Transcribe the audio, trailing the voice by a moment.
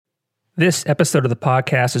This episode of the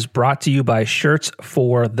podcast is brought to you by Shirts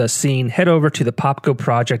for the Scene. Head over to the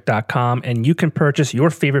popkoproject.com and you can purchase your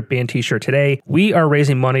favorite band t-shirt today. We are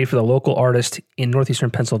raising money for the local artist in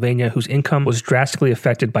northeastern Pennsylvania whose income was drastically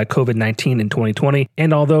affected by COVID-19 in 2020.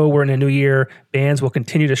 And although we're in a new year, bands will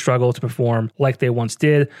continue to struggle to perform like they once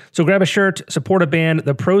did. So grab a shirt, support a band.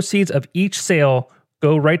 The proceeds of each sale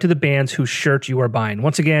go right to the bands whose shirt you are buying.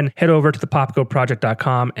 Once again, head over to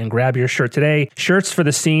thepopkoproject.com and grab your shirt today. Shirts for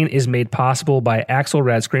the Scene is made possible by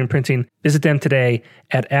Axelrad Screen Printing. Visit them today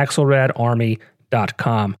at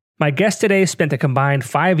axelradarmy.com. My guest today spent a combined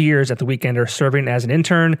 5 years at The Weekender serving as an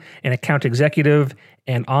intern, an account executive,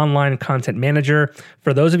 and online content manager.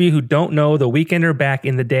 For those of you who don't know, The Weekender back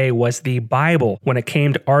in the day was the Bible when it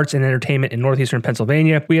came to arts and entertainment in northeastern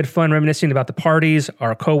Pennsylvania. We had fun reminiscing about the parties,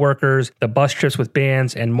 our coworkers, the bus trips with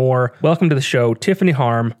bands, and more. Welcome to the show, Tiffany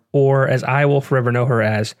Harm, or as I will forever know her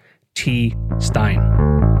as, T-Stine.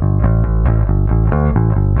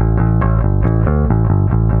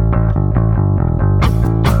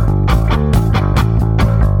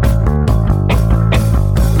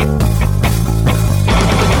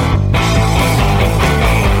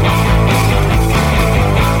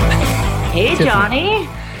 Hey, Johnny.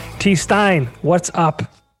 T-Stine, what's up?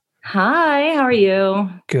 Hi, how are you?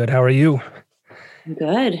 Good, how are you? I'm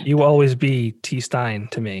good. You will always be T-Stine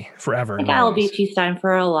to me, forever. I think I'll be T-Stine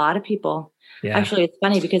for a lot of people. Yeah. Actually, it's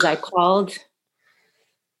funny because I called,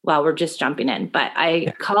 well, we're just jumping in, but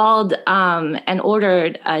I called and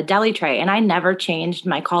ordered a deli tray, and I never changed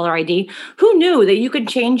my caller ID. Who knew that you could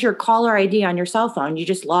change your caller ID on your cell phone? You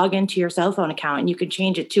just log into your cell phone account and you could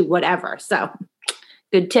change it to whatever. So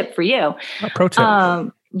good tip for you. Pro tip.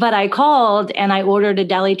 But I called and I ordered a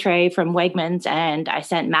deli tray from Wegmans and I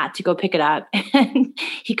sent Matt to go pick it up. And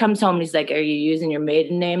he comes home and he's like, "Are you using your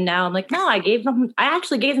maiden name now?" I'm like, "No, I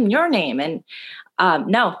actually gave him your name." And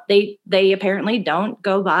no, they apparently don't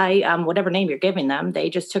go by whatever name you're giving them. They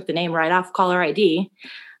just took the name right off caller ID.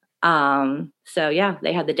 So yeah,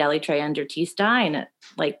 they had the deli tray under T-Stine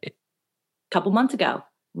like a couple months ago.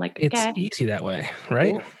 I'm like, okay. It's easy that way,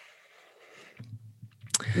 right? Cool.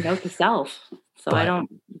 Note to self, so I don't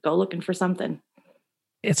go looking for something.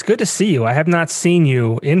 It's good to see you. I have not seen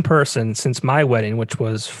you in person since my wedding, which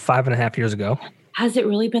was 5.5 years ago. Has it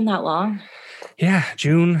really been that long? Yeah,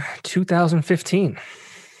 June 2015.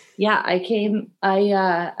 Yeah,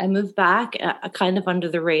 I moved back kind of under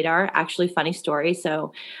the radar. Actually, funny story.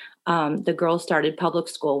 So the girls started public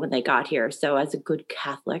school when they got here. So as a good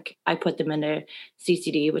Catholic, I put them into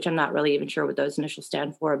CCD, which I'm not really even sure what those initials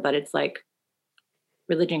stand for, but it's like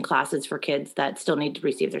religion classes for kids that still need to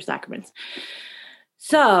receive their sacraments.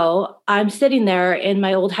 So I'm sitting there in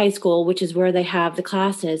my old high school, which is where they have the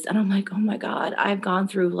classes. And I'm like, oh my God, I've gone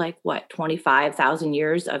through 25,000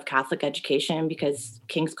 years of Catholic education because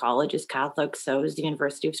King's College is Catholic. So is the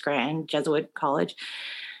University of Scranton, Jesuit College.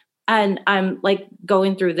 And I'm like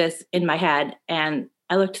going through this in my head. And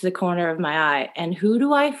I look to the corner of my eye and who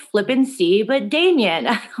do I flip and see but Damien?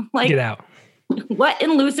 I'm like, get out. What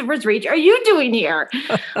in Lucifer's Reach are you doing here?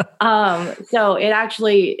 So it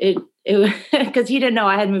actually, because he didn't know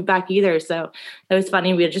I had moved back either. So it was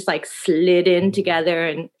funny. We had just like slid in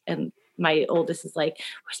together and my oldest is like,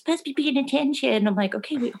 "We're supposed to be paying attention." I'm like,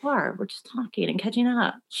 "Okay, we are. We're just talking and catching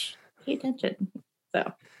up. Shh, pay attention." So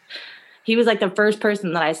he was like the first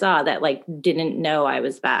person that I saw that like didn't know I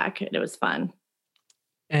was back. And it was fun.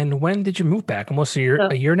 And when did you move back? Almost a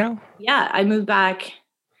year now? Yeah, I moved back.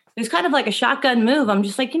 It was kind of like a shotgun move. I'm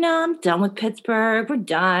just like, I'm done with Pittsburgh. We're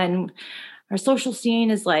done. Our social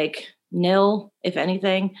scene is like nil, if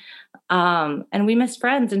anything. And we miss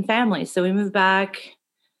friends and family. So we moved back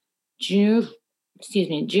June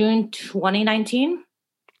 2019.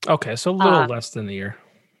 Okay. So a little less than a year.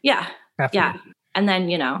 Yeah. Yeah. And then,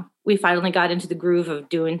 we finally got into the groove of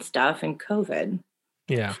doing stuff in COVID.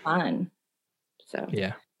 Yeah. Fun. So.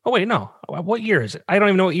 Yeah. Oh, wait, no. What year is it? I don't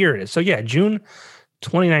even know what year it is. So yeah, June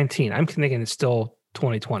 2019. I'm thinking it's still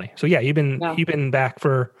 2020. So yeah, you've been back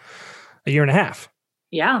for a year and a half.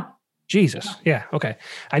 Yeah. Jesus. Yeah. Okay.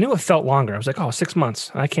 I knew it felt longer. I was like, 6 months.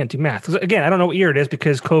 I can't do math. Again, I don't know what year it is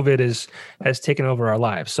because COVID has taken over our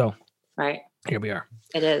lives. So right. Here we are.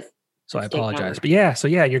 It is. So I apologize. But yeah,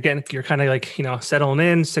 you're kind of like, settling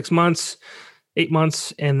in 6 months, 8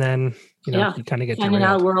 months, and then, you kind of get finding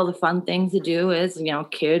out where all the fun things to do is,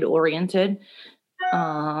 kid oriented.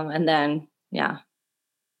 And then, yeah.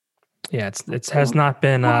 Yeah, it has not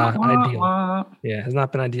been ideal. Yeah, it has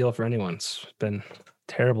not been ideal for anyone. It's been a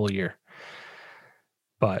terrible year.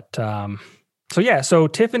 But so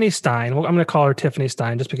Tiffany Stine, well, I'm going to call her Tiffany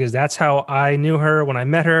Stine just because that's how I knew her when I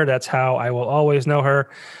met her. That's how I will always know her.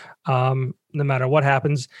 no matter what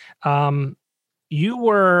happens.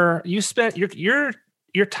 You spent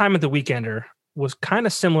your time at the Weekender was kind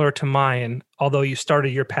of similar to mine, although you started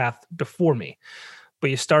your path before me. But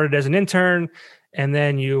you started as an intern, and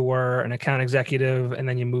then you were an account executive, and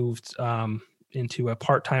then you moved into a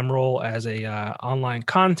part-time role as a online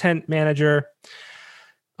content manager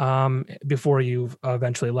before you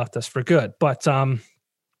eventually left us for good. But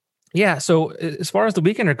yeah, so as far as the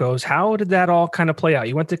Weekender goes, how did that all kind of play out?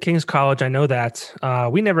 You went to King's College, I know that.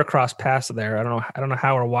 We never crossed paths there. I don't know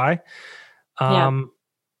how or why.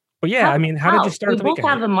 But yeah, I mean, how did you start the Weekender? We both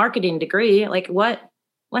have a marketing degree. Like what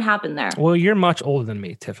happened there? Well, you're much older than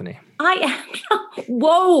me, Tiffany. I am.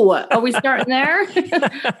 Whoa, are we starting there?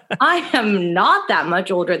 I am not that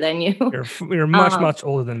much older than you. You're much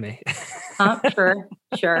older than me.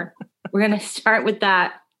 Sure. We're gonna start with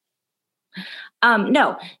that.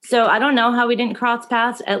 No, so I don't know how we didn't cross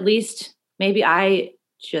paths. At least maybe I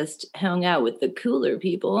just hung out with the cooler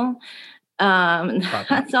people.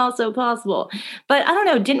 That's also possible. But I don't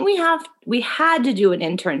know. Didn't we had to do an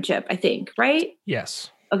internship, I think, right? Yes.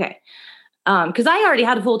 Okay. Because I already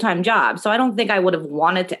had a full-time job, so I don't think I would have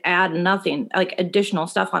wanted to add nothing like additional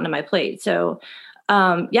stuff onto my plate. So,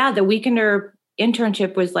 the Weekender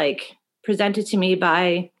internship was like presented to me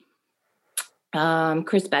by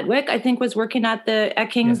Chris Bedwick, I think, was working at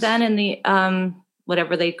King's then in the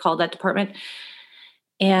whatever they called that department.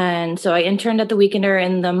 And so I interned at the Weekender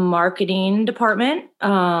in the marketing department.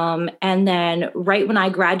 And then right when I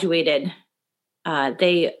graduated,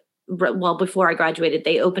 before I graduated,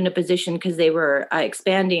 they opened a position because they were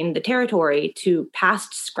expanding the territory to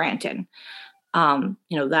past Scranton,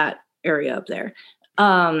 that area up there.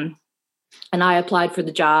 And I applied for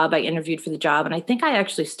the job. I interviewed for the job. And I think I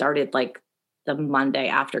actually started like the Monday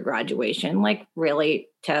after graduation. Like, really,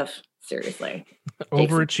 Tiff, seriously.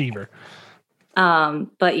 Overachiever.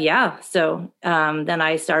 But yeah, so then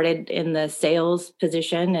I started in the sales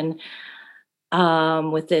position,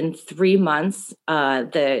 and within 3 months,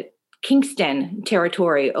 the Kingston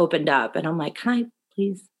territory opened up, and I'm like, can I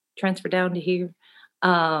please transfer down to here?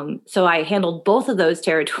 So I handled both of those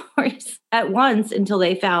territories at once until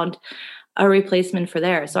they found a replacement for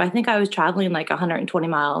there. So I think I was traveling like 120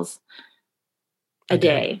 miles a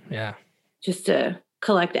day. Yeah. Just to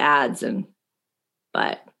collect ads and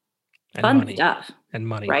fun money. Stuff. And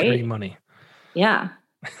money, right? Dirty money. Yeah.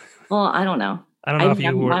 Well, I don't know. I don't know if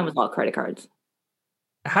you were. Mine was all credit cards.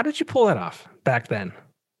 How did you pull that off back then?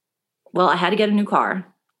 Well, I had to get a new car.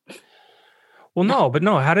 Well, no.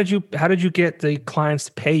 How did you get the clients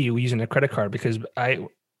to pay you using a credit card? Because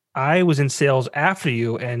I was in sales after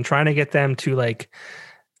you, and trying to get them to like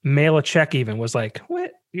mail a check even was like,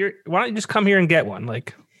 what? Why don't you just come here and get one?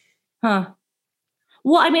 Like, huh?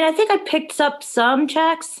 Well, I mean, I think I picked up some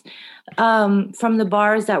checks from the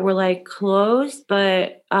bars that were like closed,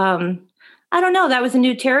 but I don't know. That was a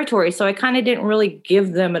new territory, so I kind of didn't really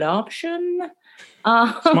give them an option.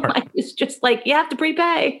 I was just like, you have to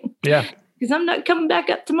prepay. Yeah. Because I'm not coming back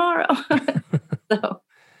up tomorrow. So,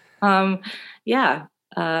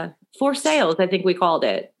 for sales, I think we called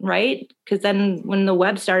it, right? Because then when the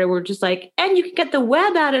web started, we're just like, and you can get the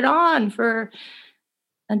web added on for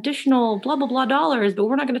additional blah, blah, blah dollars, but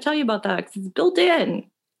we're not going to tell you about that because it's built in.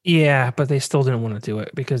 Yeah, but they still didn't want to do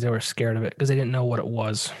it because they were scared of it because they didn't know what it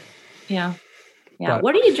was. Yeah. Yeah. But,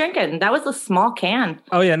 what are you drinking? That was a small can.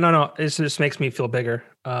 Oh, yeah. No. This just makes me feel bigger.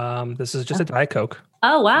 This is just a Diet Coke.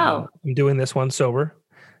 Oh, wow. I'm doing this one sober,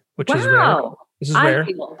 which is rare. This is rare. I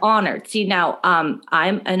feel honored. See, now I'm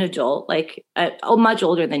an adult, like much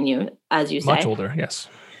older than you, as you say. Much older, yes.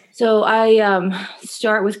 So I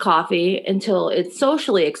start with coffee until it's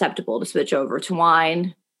socially acceptable to switch over to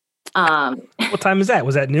wine. What time is that?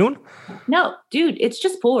 Was that noon? No, dude, it's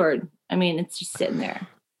just poured. I mean, it's just sitting there.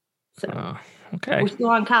 So okay. We're still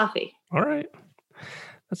on coffee. All right.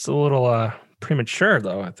 That's a little premature,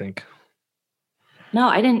 though, I think. No,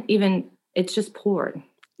 I didn't even. It's just poured.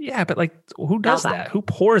 Yeah, but like, who does that? Who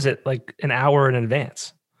pours it like an hour in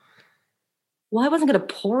advance? Well, I wasn't going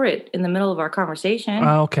to pour it in the middle of our conversation.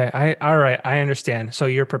 Okay. All right. I understand. So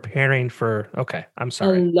you're preparing for, okay. I'm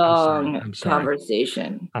sorry. A long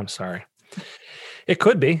conversation. I'm sorry. It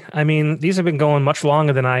could be. I mean, these have been going much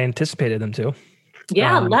longer than I anticipated them to.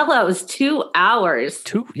 Yeah. Lella was 2 hours.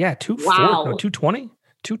 2:20. Wow. No,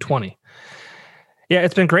 2:20. Yeah.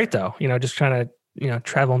 It's been great though. Just trying to,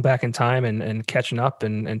 traveling back in time and catching up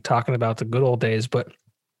and talking about the good old days. But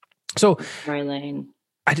so Marlene.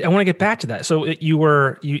 I want to get back to that. So you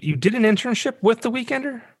did an internship with the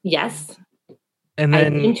Weekender? Yes. And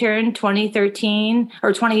then I interned 2013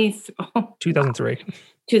 or 2003.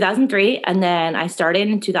 2003. And then I started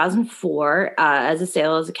in 2004 as a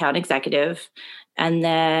sales account executive. And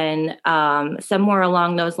then somewhere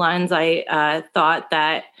along those lines, I thought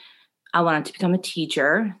that I wanted to become a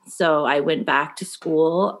teacher. So I went back to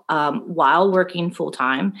school while working full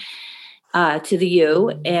time to the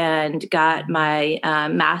U and got my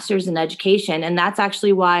master's in education. And that's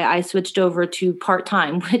actually why I switched over to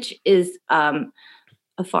part-time, which is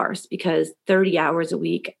a farce because 30 hours a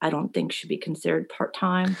week, I don't think should be considered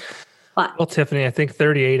part-time. But well, Tiffany, I think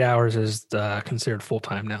 38 hours is considered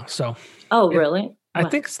full-time now. So, oh, really? I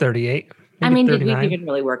think it's 38. I mean, 39. you didn't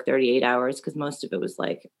really work 38 hours because most of it was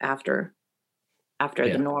like after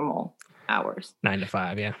the normal hours. 9 to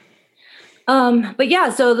 5, yeah. But yeah,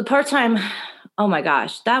 so the part-time, oh my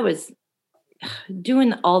gosh, that was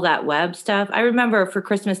doing all that web stuff. I remember for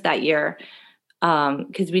Christmas that year,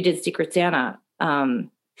 because we did Secret Santa,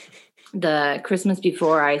 the Christmas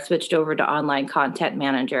before I switched over to online content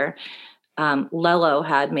manager, Lello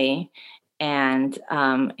had me and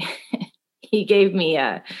he gave me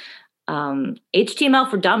a HTML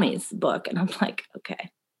for Dummies book. And I'm like, okay,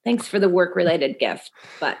 thanks for the work-related gift,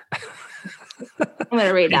 but I'm going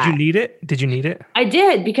to read that. Did you need it? Did you need it? I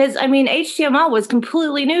did, because I mean, HTML was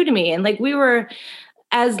completely new to me. And like we were,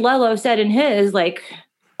 as Lello said in his, like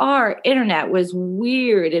our internet was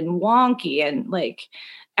weird and wonky and like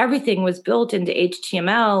everything was built into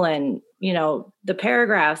HTML and, you know, the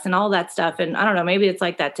paragraphs and all that stuff. And I don't know, maybe it's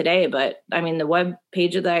like that today, but I mean, the web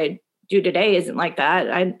page that I do today isn't like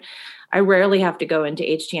that. I rarely have to go into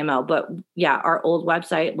HTML, but yeah, our old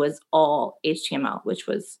website was all HTML, which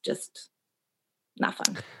was just not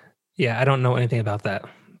fun. Yeah, I don't know anything about that,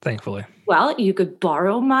 thankfully. Well, you could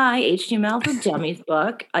borrow my HTML for Dummies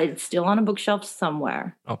book. It's still on a bookshelf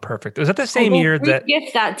somewhere. Oh, perfect. Was that the same year that...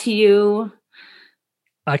 gift that to you.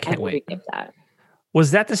 I can't wait. Gift that.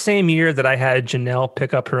 Was that the same year that I had Janelle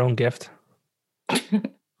pick up her own gift?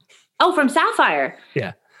 Oh, from Sapphire.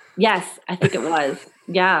 Yeah. Yes, I think it was.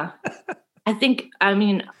 Yeah. I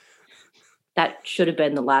mean, that should have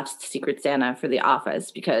been the last Secret Santa for the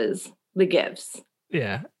office because the gifts.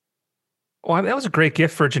 Yeah. Well, I mean, that was a great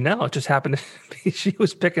gift for Janelle. It just happened to be she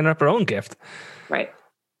was picking up her own gift. Right.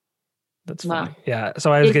 That's funny. Wow. Yeah.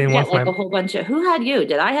 So I was getting one like a whole bunch of, who had you?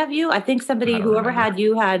 Did I have you? I think whoever had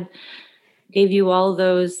you gave you all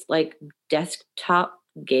those like desktop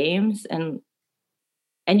games and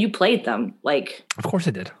you played them. Like, of course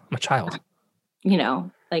I did. I'm a child. You know,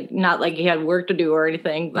 like not like you had work to do or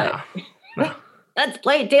anything, but no. Let's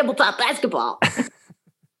play tabletop basketball.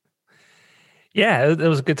 Yeah, it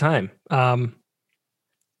was a good time. And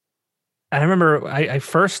I remember I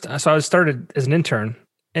started as an intern,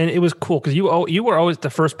 and it was cool because you were always the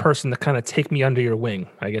first person to kind of take me under your wing,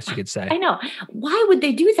 I guess you could say. I know. Why would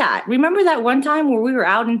they do that? Remember that one time where we were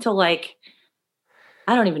out until like,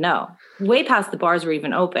 I don't even know, way past the bars were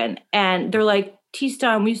even open, and they're like,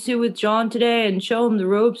 T-Stine, we sit with John today and show him the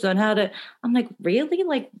ropes on how to. I'm like, really?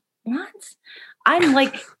 Like, what? I'm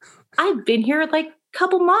like, I've been here like a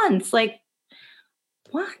couple months. Like,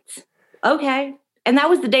 what? Okay. And that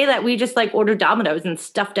was the day that we just like ordered Domino's and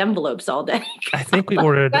stuffed envelopes all day. I think we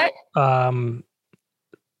ordered Papa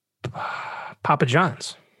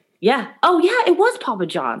John's. Yeah. Oh, yeah. It was Papa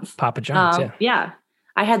John's. Papa John's, yeah. Yeah.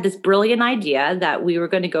 I had this brilliant idea that we were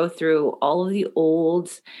going to go through all of the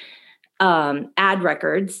old ad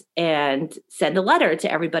records and send a letter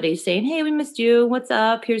to everybody saying, hey, we missed you. What's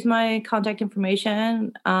up? Here's my contact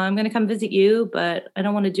information. I'm going to come visit you, but I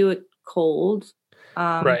don't want to do it cold.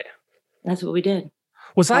 Right. That's what we did.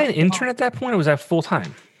 Was I an intern at that point or was I full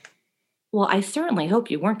time? Well, I certainly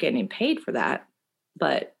hope you weren't getting paid for that,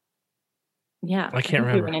 but yeah. I can't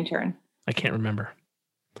remember. You were an intern. I can't remember.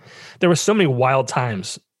 There were so many wild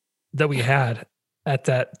times that we had at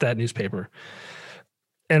that newspaper.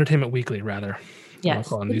 Entertainment Weekly, rather. Yes.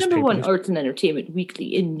 The number one arts and entertainment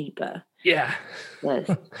weekly in NEPA. Yeah.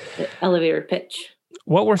 The elevator pitch.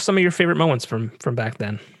 What were some of your favorite moments from back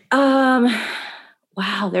then?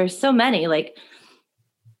 Wow, there's so many. Like,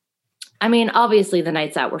 I mean, obviously the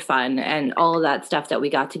nights out were fun and all of that stuff that we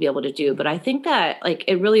got to be able to do. But I think that like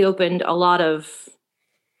it really opened a lot of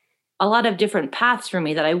different paths for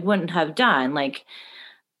me that I wouldn't have done. Like,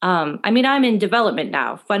 I mean, I'm in development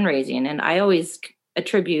now, fundraising, and I always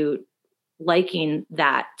attribute liking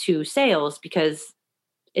that to sales because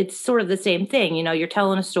it's sort of the same thing. You know, you're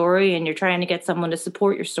telling a story and you're trying to get someone to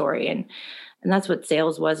support your story. And that's what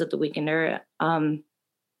sales was at the Weekender.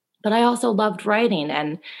 But I also loved writing.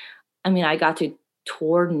 And I mean, I got to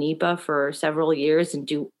tour NEPA for several years and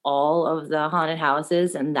do all of the haunted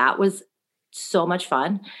houses. And that was so much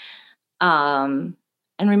fun. And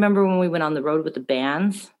remember when we went on the road with the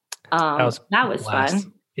bands? That was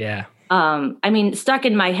fun. Yeah. I mean, stuck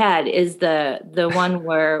in my head is the one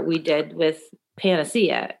where we did with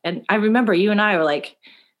Panacea. And I remember you and I were like,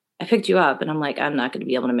 I picked you up and I'm like, I'm not going to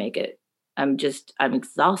be able to make it. I'm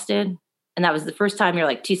exhausted. And that was the first time you're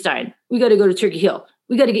like, T-Stine, we got to go to Turkey Hill.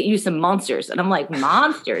 We got to get you some Monsters. And I'm like,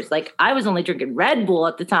 Monsters? Like, I was only drinking Red Bull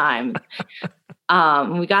at the time.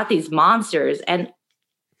 We got these Monsters. And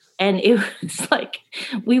it was like,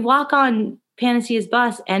 we walk on Panacea's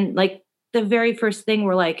bus and like the very first thing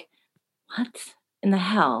we're like, what in the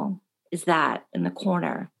hell is that in the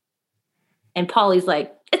corner? And Polly's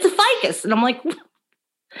like, it's a ficus. And I'm like,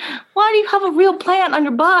 why do you have a real plant on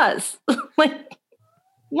your bus? Like,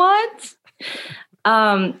 what?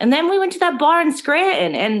 And then we went to that bar in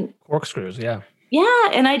Scranton and Corkscrews. Yeah.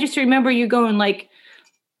 Yeah. And I just remember you going like,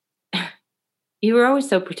 you were always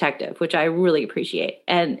so protective, which I really appreciate.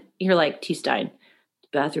 And you're like, T-Stine, the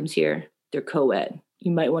bathrooms here, they're co-ed.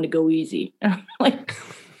 You might want to go easy. And I'm like,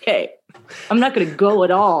 okay, I'm not going to go at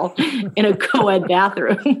all in a co-ed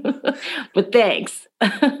bathroom, but thanks.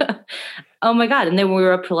 Oh my God. And then we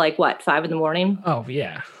were up to like what, 5 a.m? Oh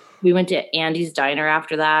yeah. We went to Andy's Diner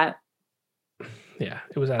after that. Yeah.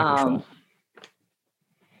 It was out of control.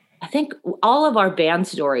 I think all of our band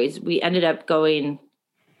stories, we ended up going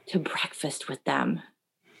to breakfast with them.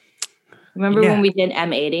 Remember when we did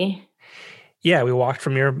M80? Yeah. We walked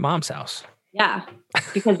from your mom's house. Yeah.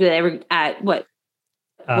 Because they were at what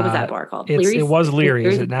was that bar called? It was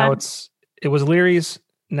Leary's. It was Leary's.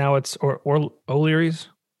 Now it's or O'Leary's,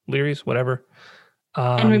 whatever.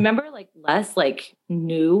 And remember, like Les like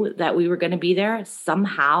knew that we were going to be there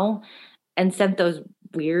somehow, and sent those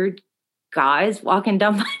weird guys walking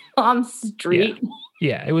down my mom's street.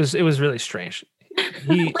 Yeah, it was really strange.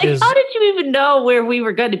 How did you even know where we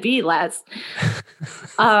were going to be, Les?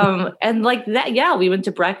 And like that, yeah, we went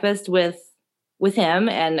to breakfast with him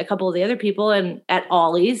and a couple of the other people and at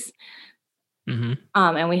Ollie's. Mm-hmm.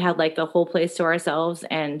 And we had like the whole place to ourselves,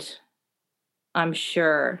 and I'm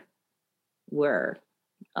sure we're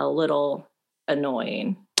a little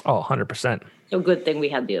annoying. Oh, 100%. So good thing we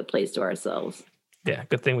had the place to ourselves. Yeah,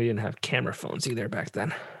 good thing we didn't have camera phones either back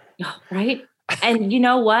then. Oh, right? And you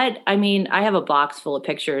know what? I mean, I have a box full of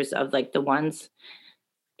pictures of like the ones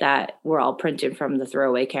that were all printed from the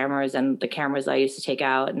throwaway cameras and the cameras I used to take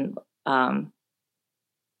out. And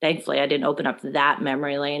thankfully, I didn't open up that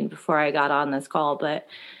memory lane before I got on this call. But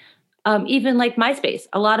even like MySpace,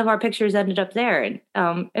 a lot of our pictures ended up there, and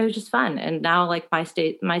it was just fun. And now, like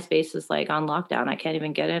MySpace is like on lockdown. I can't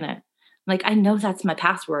even get in it. Like, I know that's my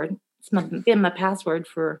password. It's been my password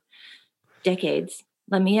for decades.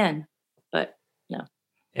 Let me in, but no.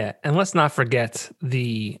 Yeah, and let's not forget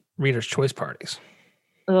the Reader's Choice parties.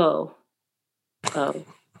 Oh.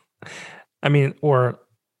 I mean, or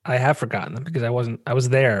I have forgotten them because I was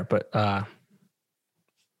there, but I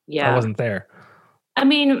wasn't there. I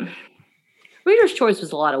mean, Reader's Choice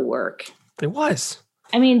was a lot of work. It was.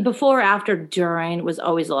 I mean, before, after, during was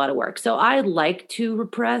always a lot of work. So I like to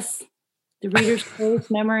repress the Reader's Choice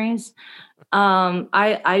memories.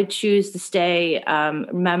 I choose to stay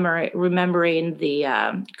remembering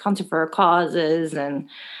the Concert for Causes, and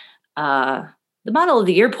the Model of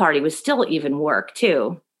the Year party was still even work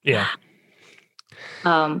too. Yeah.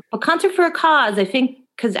 But Concert for a Cause, I think,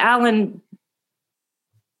 because Alan,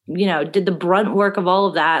 did the brunt work of all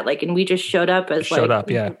of that. Like, and we just showed up as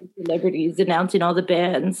celebrities announcing all the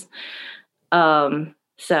bands.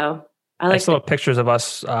 So I saw pictures of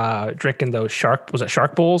us drinking those shark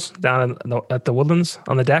bowls down at the Woodlands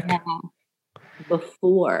on the deck. Yeah.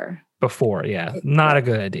 Before, yeah. Not a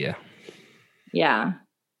good idea. Yeah.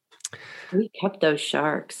 We kept those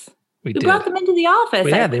sharks. We brought them into the office. Well,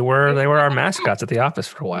 yeah, they were our mascots at the office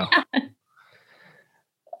for a while.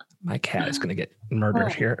 My cat is going to get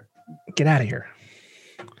murdered here. Get out of here.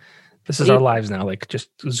 This is our lives now, like just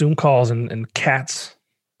Zoom calls and cats.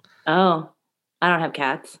 Oh, I don't have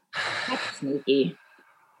cats. Cats are sneaky.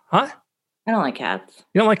 Huh? I don't like cats.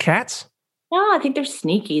 You don't like cats? No, I think they're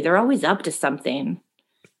sneaky. They're always up to something.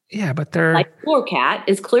 Yeah, but they're... Like, poor cat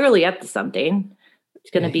is clearly up to something.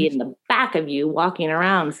 It's going to be in the back of you walking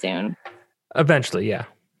around soon. Eventually, yeah.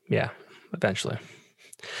 Yeah, eventually.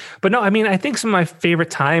 But no, I mean, I think some of my favorite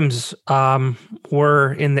times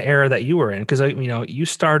were in the era that you were in. Because, you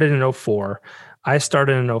started in 2004. I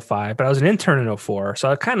started in 2005. But I was an intern in 2004.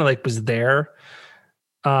 So I kind of like was there.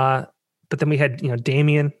 But then we had,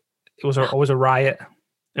 Damien. It was always a riot.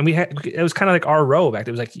 And it was kind of like our row back.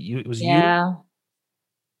 It was like you,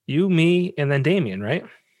 me, and then Damien, right?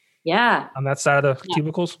 Yeah. On that side of the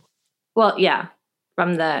cubicles? Well, yeah.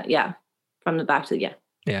 From the back to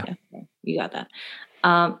Yeah. You got that.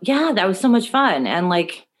 Yeah, that was so much fun. And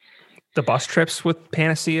like, The bus trips with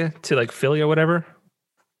Panacea to like Philly or whatever.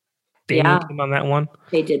 Damien came on that one.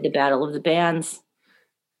 They did the Battle of the Bands.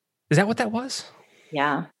 Is that what that was?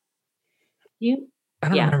 Yeah. I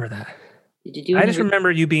don't remember that. Did you do I just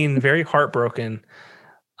remember you being very heartbroken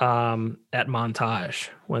at Montage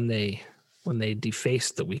when they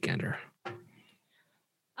defaced the Weekender.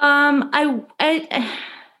 I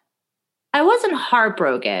wasn't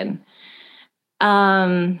heartbroken.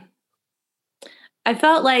 I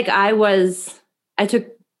felt like I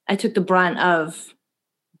took the brunt of.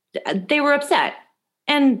 They were upset,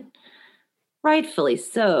 and rightfully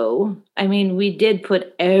so. I mean, we did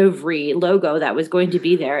put every logo that was going to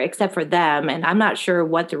be there except for them, and I'm not sure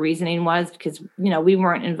what the reasoning was because we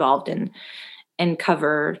weren't involved in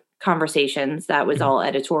cover conversations. That was all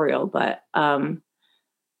editorial, but yeah,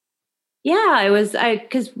 it was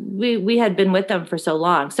because we had been with them for so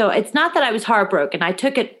long. So it's not that I was heartbroken. I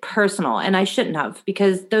took it personal, and I shouldn't have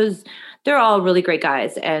because they're all really great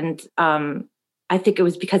guys, and I think it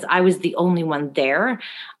was because I was the only one there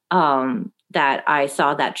that I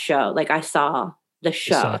saw that show. Like I saw the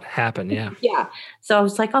show. You saw it happen, yeah. Yeah. So I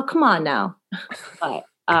was like, oh, come on now. But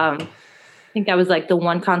I think that was like the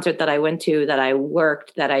one concert that I went to that I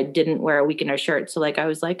worked that I didn't wear a Weekender shirt. So like I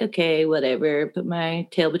was like, okay, whatever. Put my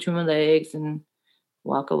tail between my legs and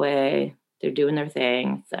walk away. They're doing their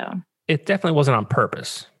thing. So it definitely wasn't on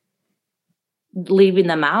purpose. Leaving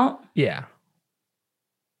them out? Yeah.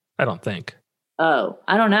 I don't think. Oh,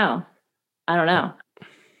 I don't know.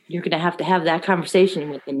 You're going to have that conversation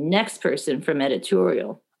with the next person from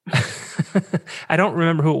editorial. I don't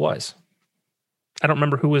remember who it was. I don't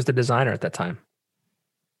remember who was the designer at that time.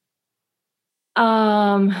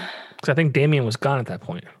 Because I think Damien was gone at that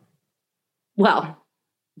point. Well,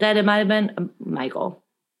 that it might have been Michael.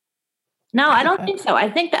 No, I don't think so. I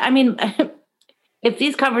think that, if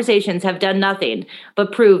these conversations have done nothing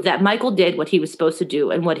but prove that Michael did what he was supposed to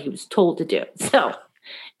do and what he was told to do. So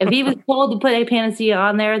if he was told to put a Panacea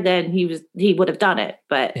on there, then he would have done it.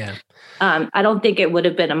 But yeah. I don't think it would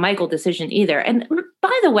have been a Michael decision either. And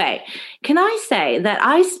by the way, can I say that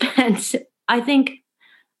I spent, I think,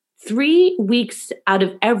 3 weeks out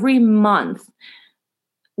of every month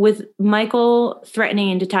with Michael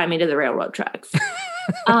threatening to tie me to the railroad tracks.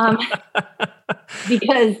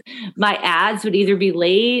 Because my ads would either be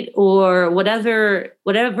late or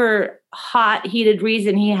whatever hot, heated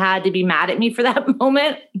reason he had to be mad at me for that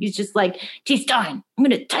moment. He's just like, T-Stine, I'm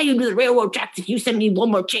going to tie you to the railroad tracks if you send me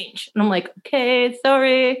one more change. And I'm like, okay,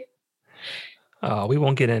 sorry. We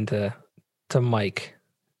won't get into Mike.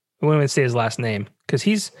 We won't even say his last name because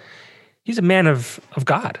he's a man of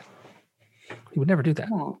God. He would never do that.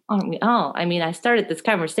 I started this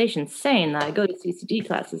conversation saying that I go to CCD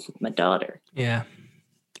classes with my daughter. Yeah.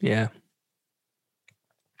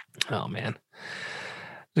 Oh man,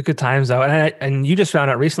 the good times though, and you just found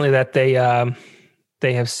out recently that they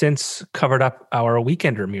have since covered up our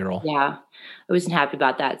Weekender mural. Yeah, I wasn't happy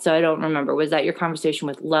about that, so I don't remember. Was that your conversation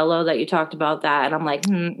with Lello that you talked about that? And I'm like,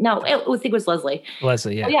 no, I think it was Leslie.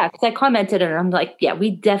 Leslie, yeah, yeah, because I commented and I'm like, yeah, we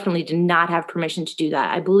definitely did not have permission to do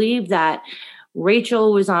that. I believe that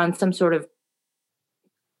Rachel was on some sort of,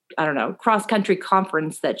 I don't know, cross-country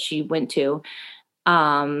conference that she went to.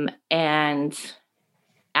 And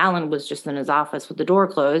Alan was just in his office with the door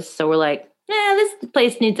closed. So we're like, this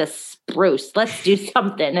place needs a spruce. Let's do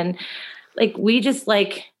something. And like, we just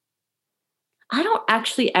like, I don't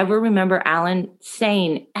actually ever remember Alan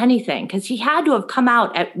saying anything because he had to have come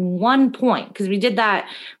out at one point because we did that.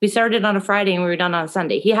 We started on a Friday and we were done on a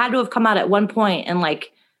Sunday. He had to have come out at one point and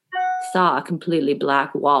like, saw a completely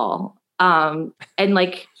black wall. And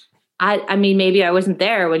like, I mean, maybe I wasn't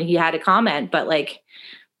there when he had a comment, but like,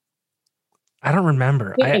 I don't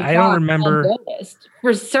remember. I don't remember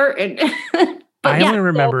for certain. I only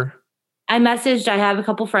remember. So I messaged, I have a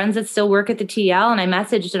couple friends that still work at the TL and I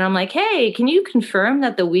messaged and I'm like, hey, can you confirm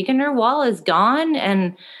that the Weekender wall is gone?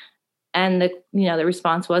 And the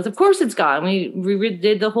response was, of course it's gone. We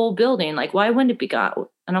redid the whole building. Like, why wouldn't it be gone?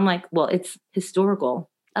 And I'm like, well, it's historical.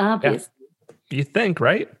 Obviously. Yeah. You think,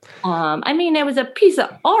 right? It was a piece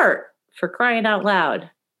of art for crying out loud.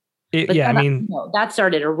 That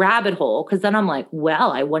started a rabbit hole because then I'm like,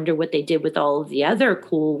 well, I wonder what they did with all of the other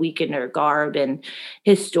cool Weekender garb and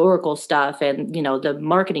historical stuff and, the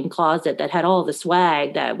marketing closet that had all the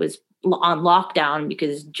swag that was on lockdown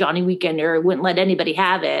because Johnny Weekender wouldn't let anybody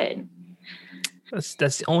have it. That's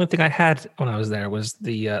the only thing I had when I was there was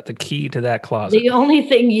the key to that closet. The only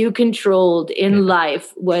thing you controlled in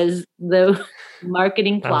life was the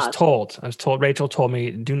marketing closet. I was told, Rachel told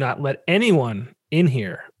me, do not let anyone in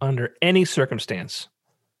here under any circumstance.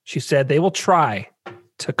 She said they will try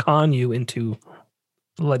to con you into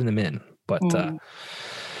letting them in. But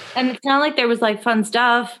and it's not like there was like fun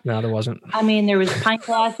stuff. No, there wasn't. I mean, there was pint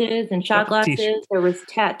glasses and shot glasses. There was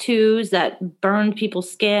tattoos that burned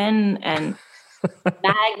people's skin and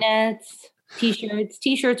magnets, t-shirts.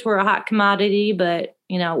 T-shirts were a hot commodity, but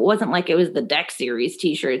you know, it wasn't like it was the Deck series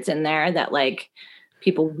t-shirts in there that like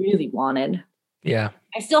people really wanted. Yeah.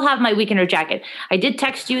 I still have my Weekender jacket. I did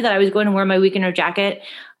text you that I was going to wear my Weekender jacket.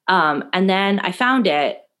 And then I found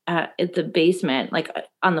it at the basement, like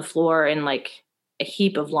on the floor in like a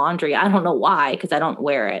heap of laundry. I don't know why, because I don't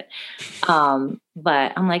wear it.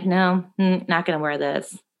 But I'm like, no, not going to wear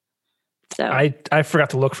this. So I forgot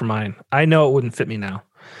to look for mine. I know it wouldn't fit me now.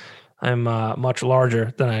 I'm much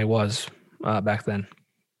larger than I was back then.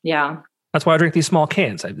 Yeah. That's why I drink these small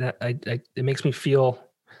cans. It makes me feel,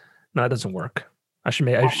 no, it doesn't work. I should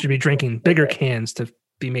be drinking bigger cans to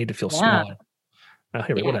be made to feel smaller. Oh,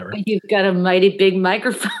 here, whatever. You've got a mighty big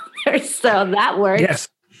microphone there, so that works.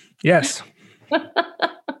 Yes.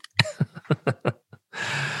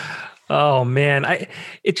 Oh man, I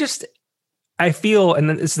feel, and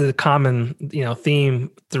this is the common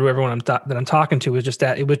theme through everyone that I'm talking to, is just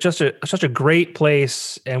that it was just such a great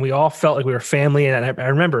place, and we all felt like we were family. And I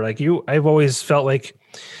remember, like I've always felt like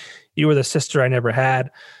you were the sister I never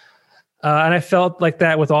had, and I felt like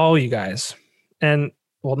that with all you guys, and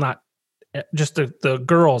well, not just the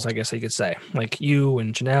girls, I guess you could say, like you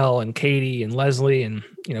and Janelle and Katie and Leslie and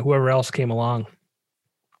whoever else came along.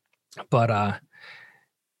 But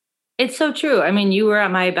it's so true. I mean, you were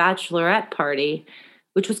at my bachelorette party,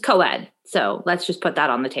 which was co-ed. So let's just put that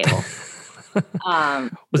on the table.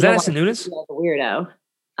 Was that at St. Nunes? Like a weirdo.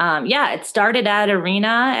 Yeah, it started at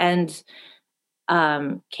Arena,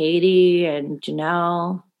 and Katie and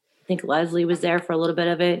Janelle. I think Leslie was there for a little bit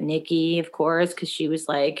of it. Nikki, of course, because she was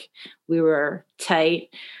like, we were tight.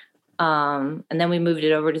 And then we moved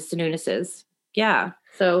it over to St. Nunes's. Yeah.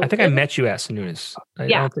 So I think I met you at St. Nunes. I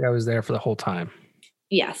don't think I was there for the whole time.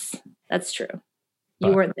 Yes, that's true.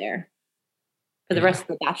 You weren't there for the rest of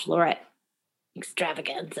the bachelorette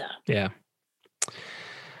extravaganza. Yeah.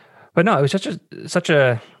 But no, it was such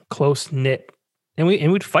a close knit, and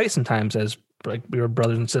we'd fight sometimes as like we were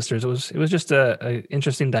brothers and sisters. It was just a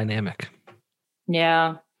interesting dynamic.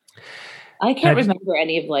 Yeah. I can't remember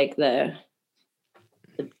any of like the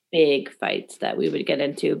big fights that we would get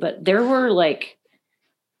into, but there were like,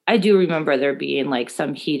 I do remember there being like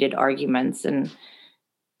some heated arguments, and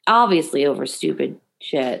obviously over stupid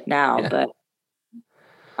shit now, but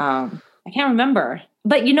I can't remember.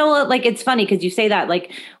 But you know what? Like, it's funny because you say that,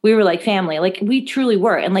 like, we were like family, like we truly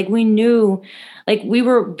were. And like, we knew, like, we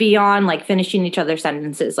were beyond like finishing each other's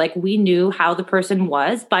sentences. Like, we knew how the person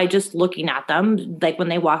was by just looking at them. Like when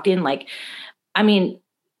they walked in, like, I mean,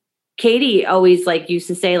 Katie always like used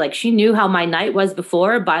to say, like, she knew how my night was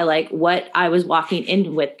before by like what I was walking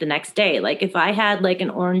in with the next day. Like if I had like an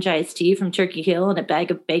orange iced tea from Turkey Hill and a bag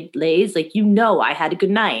of baked Lay's, like, I had a good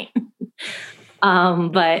night.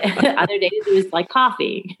 But other days it was like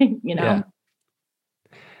coffee, Yeah.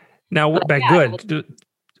 Now back good.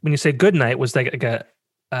 When you say good night, was like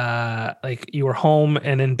like you were home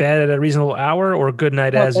and in bed at a reasonable hour, or good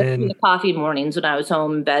night as in the coffee mornings when I was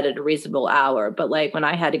home in bed at a reasonable hour. But like when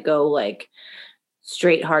I had to go like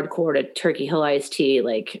straight hardcore to Turkey Hill iced tea,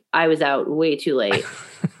 like I was out way too late.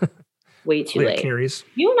 Way too late. Carries.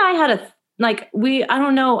 You and I had I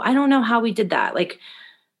don't know how we did that. Like,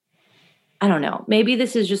 I don't know. Maybe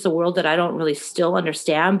this is just a world that I don't really still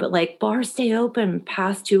understand, but like bars stay open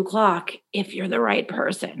past 2:00 if you're the right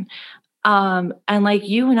person. And like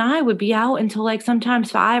you and I would be out until like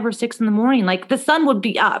sometimes 5 or 6 in the morning. Like the sun would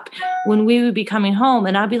be up when we would be coming home.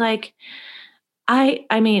 And I'd be like,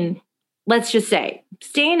 I mean, let's just say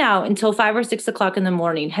staying out until 5 or 6 o'clock in the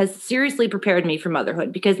morning has seriously prepared me for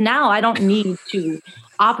motherhood, because now I don't need to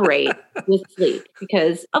operate with sleep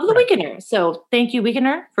because of the Weekender. So thank you,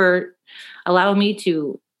 Weekender, for allowing me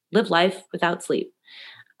to live life without sleep.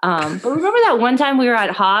 But remember that one time we were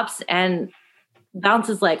at Hops and Bounce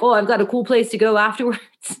is like, oh, I've got a cool place to go afterwards.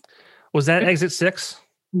 Was that exit 6?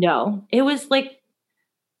 No, it was like,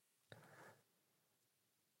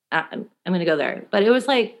 I'm going to go there, but it was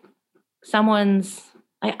like someone's,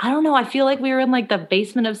 I don't know. I feel like we were in like the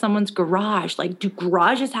basement of someone's garage. Like, do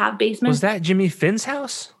garages have basements? Was that Jimmy Finn's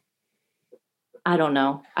house? I don't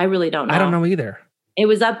know. I really don't know. I don't know either. It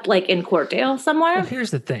was up like in Courtdale somewhere. Well,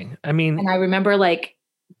 here's the thing. I mean, and I remember like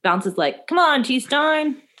Bounce is like, come on,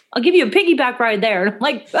 T-Stine, I'll give you a piggyback ride there. And I'm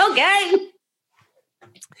like, okay.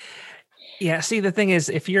 Yeah. See, the thing is,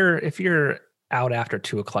 if you're out after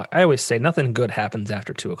 2:00, I always say nothing good happens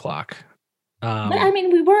after 2:00. But I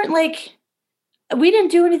mean, we weren't like, We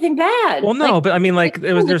didn't do anything bad. Well, no, but I mean, like,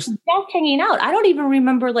 there's just hanging out. I don't even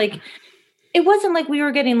remember, like, it wasn't like we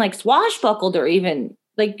were getting like swashbuckled or even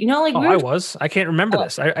like, like. I can't remember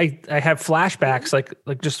this. I have flashbacks,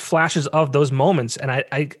 like just flashes of those moments. And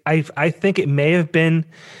I think it may have been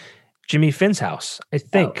Jimmy Finn's house. I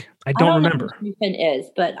think. I don't remember. Know who Jimmy Finn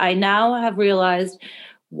is, but I now have realized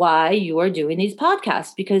why you are doing these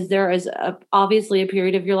podcasts, because there is obviously a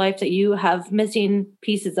period of your life that you have missing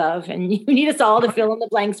pieces of, and you need us all to fill in the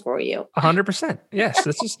blanks for you. 100%. Yes.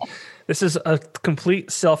 This is a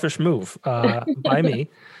complete selfish move by me.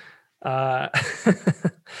 No,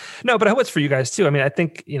 but I hope it's for you guys too. I mean, I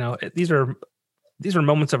think, these are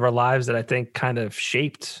moments of our lives that I think kind of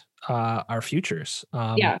shaped our futures.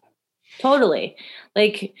 Yeah, totally.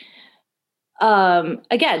 Like,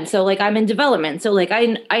 again, so like I'm in development. So like,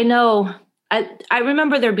 I know, I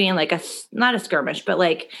remember there being like not a skirmish, but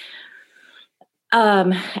like,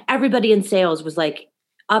 everybody in sales was like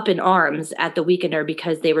up in arms at the Weekender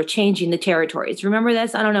because they were changing the territories. Remember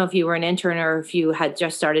this? I don't know if you were an intern or if you had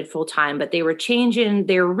just started full time, but they were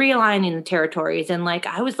realigning the territories. And like,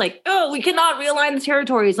 I was like, oh, we cannot realign the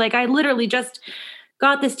territories. Like, I literally just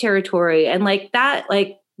got this territory. And like that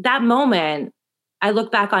moment I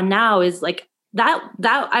look back on now is like,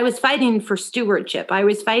 that I was fighting for stewardship. I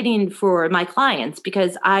was fighting for my clients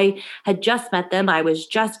because I had just met them. I was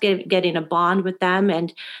just getting a bond with them.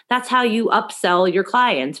 And that's how you upsell your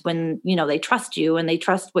clients when, they trust you and they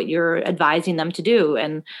trust what you're advising them to do.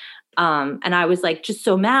 And I was like, just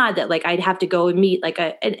so mad that like, I'd have to go and meet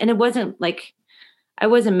and it wasn't like, I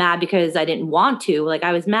wasn't mad because I didn't want to. Like,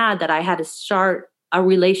 I was mad that I had to start a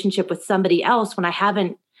relationship with somebody else when I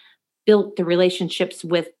haven't built the relationships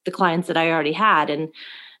with the clients that I already had. And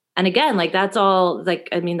again, like, that's all, like,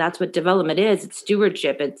 I mean, that's what development is. It's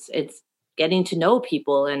stewardship. It's getting to know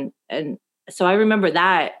people. And so I remember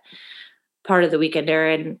that part of the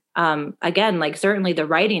Weekender. And again, like, certainly the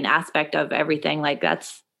writing aspect of everything, like,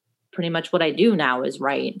 that's pretty much what I do now is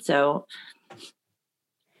write. So,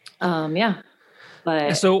 yeah.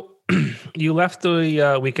 But so you left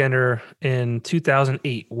the Weekender in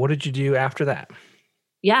 2008. What did you do after that?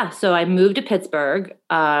 Yeah, so I moved to Pittsburgh.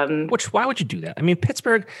 Why would you do that? I mean,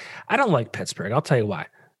 Pittsburgh, I don't like Pittsburgh. I'll tell you why.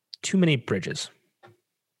 Too many bridges.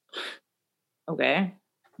 Okay.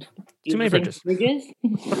 Too many bridges.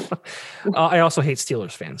 I also hate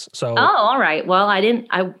Steelers fans. So. Oh, all right. Well, I'm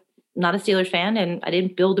not a Steelers fan, and I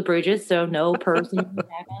didn't build the bridges, so no personal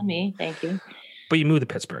attack on me. Thank you. But you moved to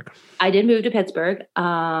Pittsburgh. I did move to Pittsburgh.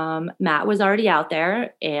 Matt was already out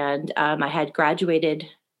there, and I had graduated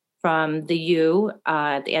from the U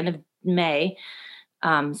at the end of May.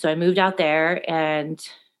 So I moved out there, and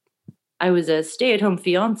I was a stay-at-home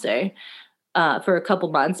fiance for a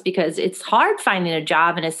couple months because it's hard finding a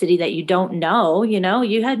job in a city that you don't know.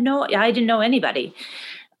 I didn't know anybody.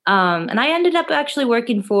 And I ended up actually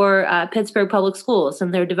working for Pittsburgh Public Schools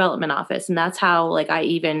in their development office. And that's how like I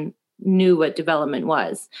even knew what development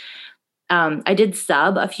was. I did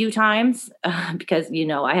sub a few times because,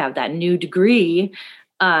 I have that new degree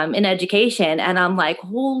in education. And I'm like,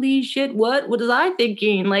 holy shit, what was I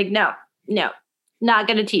thinking? Like, no, not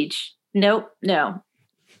going to teach. Nope, no.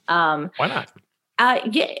 Why not?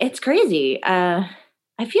 Yeah, it's crazy.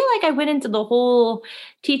 I feel like I went into the whole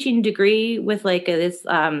teaching degree with like this,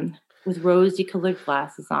 with rosy colored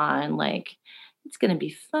glasses on, like, it's going to be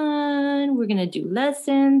fun. We're going to do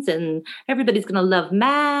lessons and everybody's going to love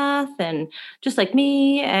math and just like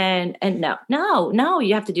me. And no,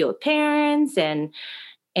 you have to deal with parents and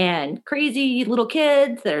crazy little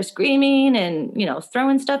kids that are screaming and,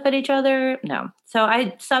 throwing stuff at each other. No. So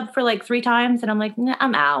I subbed for like 3 times and I'm like, nah,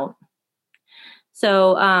 I'm out.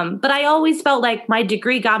 So, but I always felt like my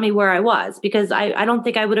degree got me where I was because I don't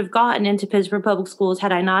think I would have gotten into Pittsburgh Public Schools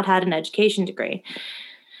had I not had an education degree.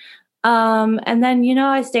 And then,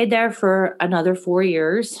 I stayed there for another 4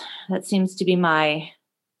 years. That seems to be my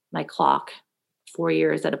clock, 4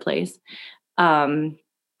 years at a place. And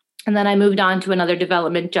then I moved on to another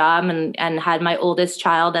development job and had my oldest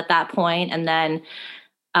child at that point. And then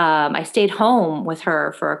I stayed home with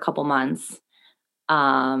her for a couple months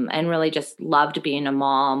and really just loved being a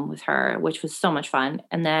mom with her, which was so much fun.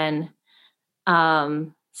 And then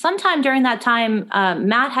sometime during that time,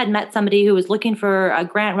 Matt had met somebody who was looking for a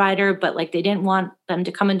grant writer, but like they didn't want them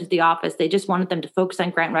to come into the office. They just wanted them to focus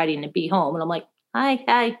on grant writing and be home. And I'm like,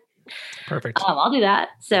 hi. Perfect. I'll do that.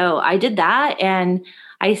 So I did that. And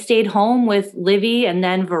I stayed home with Livy and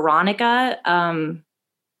then Veronica, for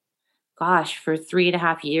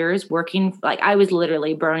 3.5 years working. Like I was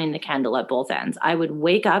literally burning the candle at both ends. I would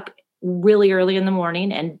wake up really early in the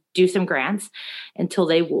morning and do some grants until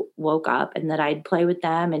they woke up, and then I'd play with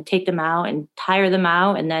them and take them out and tire them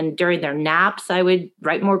out. And then during their naps, I would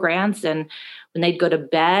write more grants. And when they'd go to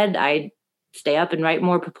bed, I'd stay up and write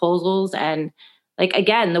more proposals. And like,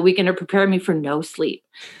 again, the weekend prepared me for no sleep.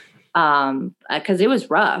 Cause it was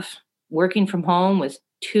rough. Working from home with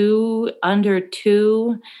under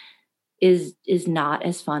two is not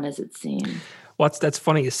as fun as it seems. Well, that's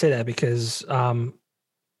funny you say that, because,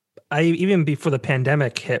 I even before the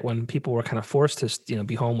pandemic hit, when people were kind of forced to,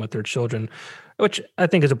 be home with their children, which I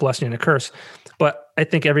think is a blessing and a curse. But I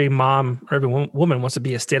think every mom or every woman wants to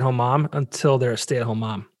be a stay-at-home mom until they're a stay-at-home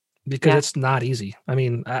mom, because it's not easy. I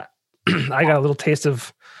mean, I got a little taste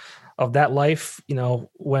of that life,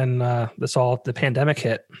 when the pandemic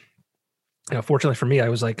hit. Fortunately for me, I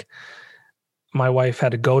was like, my wife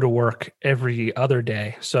had to go to work every other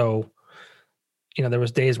day. So, there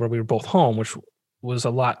was days where we were both home, which was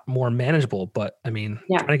a lot more manageable. But I mean,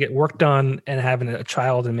 trying to get work done and having a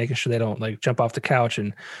child and making sure they don't like jump off the couch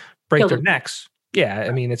and break their necks. Yeah.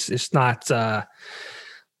 I mean, it's not,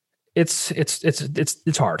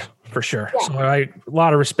 it's hard for sure. Yeah. So a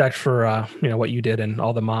lot of respect for, what you did, and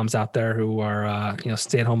all the moms out there who are,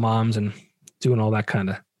 stay-at-home moms and doing all that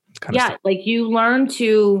kind of stuff. Like you learn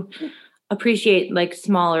to appreciate like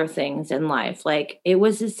smaller things in life. Like it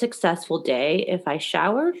was a successful day if I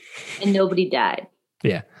showered and nobody died.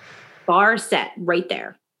 Yeah. Bar set right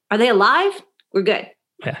there. Are they alive? We're good.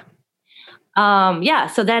 Yeah.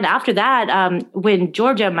 So then after that, when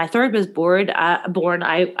Georgia, my third, was born,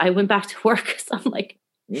 I went back to work. So I'm like,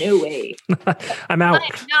 no way. I'm out.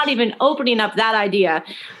 I'm not even opening up that idea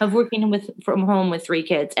of working from home with 3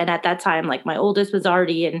 kids. And at that time, like my oldest was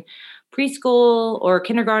already in preschool or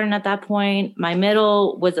kindergarten at that point. My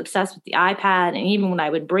middle was obsessed with the iPad. And even when I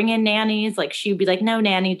would bring in nannies, like she'd be like, no,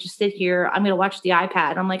 nanny, just sit here. I'm going to watch the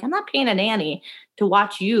iPad. I'm like, I'm not paying a nanny to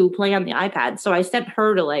watch you play on the iPad. So I sent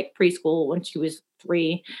her to like preschool when she was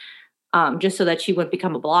 3, just so that she wouldn't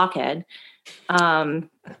become a blockhead. I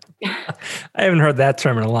haven't heard that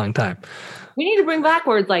term in a long time. We need to bring back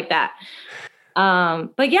words like that.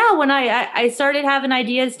 But yeah, when I started having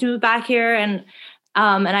ideas to move back here, and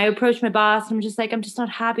I approached my boss, I'm just like, I'm just not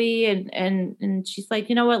happy. And she's like,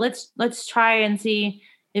 you know what, let's try and see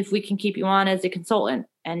if we can keep you on as a consultant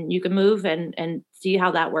and you can move and see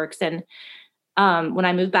how that works. And, when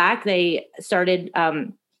I moved back, they started,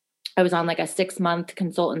 I was on like a 6-month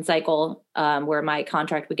consultant cycle, where my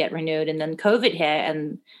contract would get renewed, and then COVID hit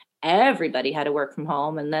and everybody had to work from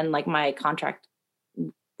home. And then like my contract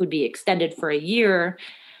would be extended for a year.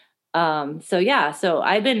 So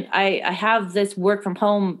I have this work from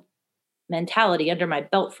home mentality under my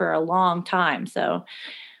belt for a long time. So,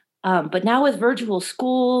 but now with virtual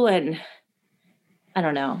school, and I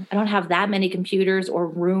don't know, I don't have that many computers or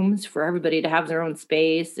rooms for everybody to have their own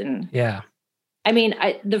space. And yeah, I mean,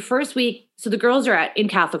 the first week, so the girls are in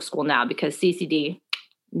Catholic school now because CCD,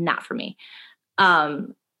 not for me.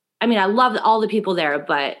 I mean, I love all the people there,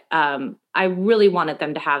 but, I really wanted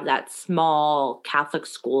them to have that small Catholic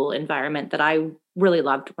school environment that I really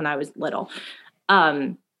loved when I was little.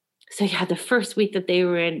 So yeah, the first week that they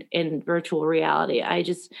were in virtual reality,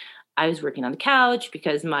 I was working on the couch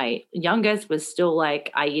because my youngest was still like,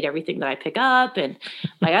 I eat everything that I pick up. And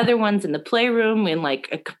my other one's in the playroom in like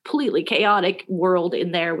a completely chaotic world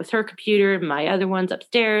in there with her computer. My other one's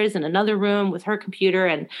upstairs in another room with her computer.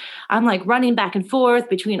 And I'm like running back and forth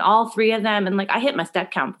between all 3 of them. And like, I hit my step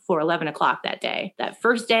count before 11 o'clock that day. That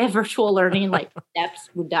first day of virtual learning, like steps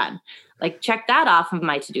were done. Like check that off of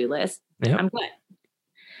my to-do list. Yep. I'm good.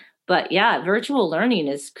 But yeah, virtual learning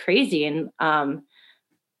is crazy. And,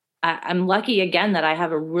 I'm lucky again that I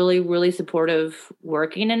have a really, really supportive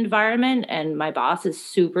working environment, and my boss is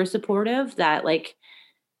super supportive that like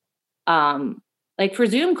for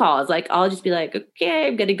Zoom calls, like I'll just be like, okay,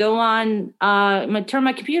 I'm going to go on, I'm going to turn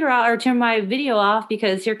my computer out or turn my video off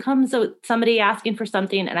because here comes somebody asking for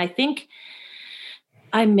something. And I think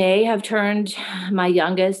I may have turned my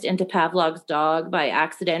youngest into Pavlov's dog by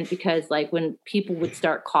accident, because like when people would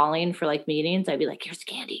start calling for like meetings, I'd be like, here's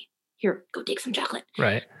candy. Here, go take some chocolate.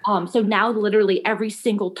 Right. So now literally every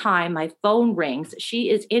single time my phone rings, she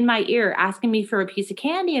is in my ear asking me for a piece of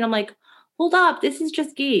candy. And I'm like, hold up, this is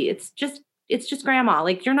just Guy. It's just grandma.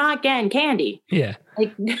 Like, you're not getting candy. Yeah.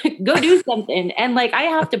 Like, go do something. And like, I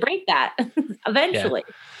have to break that eventually.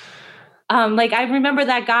 Yeah. Like I remember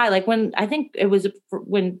that guy, like when, I think it was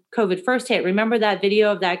when COVID first hit, remember that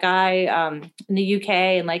video of that guy in the UK,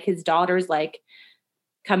 and like his daughter's like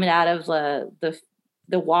coming out of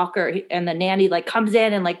the walker, and the nanny like comes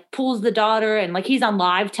in and like pulls the daughter, and like he's on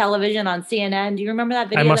live television on CNN. Do you remember that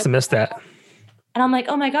video? I must have missed that. And I'm like,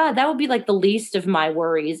 oh my God, that would be like the least of my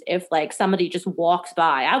worries if like somebody just walks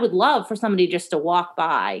by. I would love for somebody just to walk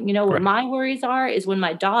by. You know what Right. my worries are is when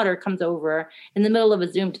my daughter comes over in the middle of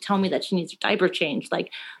a Zoom to tell me that she needs her diaper changed.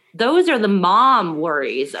 Like those are the mom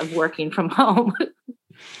worries of working from home.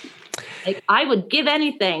 Like I would give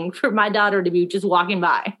anything for my daughter to be just walking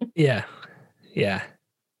by. Yeah. Yeah.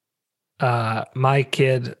 My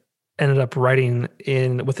kid ended up writing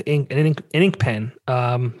in with an ink pen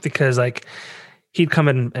because like he'd come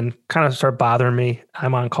in and kind of start bothering me.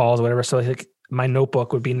 I'm on calls or whatever. So like my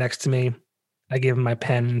notebook would be next to me. I gave him my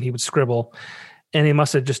pen and he would scribble and he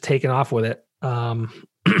must have just taken off with it.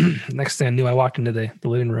 Next thing I knew, I walked into the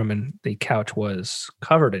living room and the couch was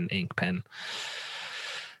covered in ink pen.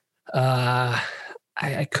 I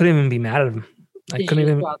couldn't even be mad at him. I couldn't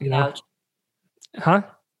even, you know, couch? Huh?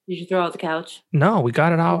 Did you throw out the couch? No, we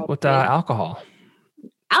got it out with alcohol.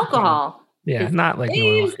 Alcohol. Yeah, not like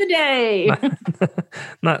saves the day.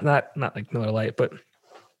 not like Miller Lite, but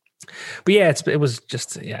yeah, it was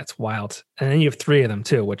just it's wild. And then you have 3 of them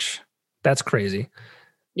too, which that's crazy.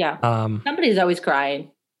 Yeah. Somebody's always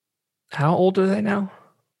crying. How old are they now?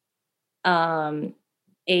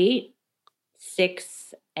 8,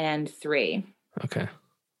 6, and 3. Okay.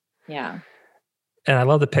 Yeah. And I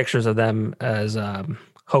love the pictures of them as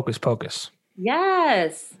Hocus Pocus.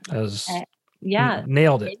 Yes. Yeah.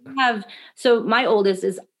 Nailed it. So my oldest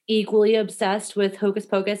is equally obsessed with Hocus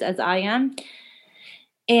Pocus as I am.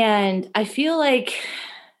 And I feel like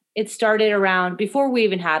it started around before we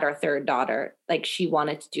even had our 3rd daughter. Like she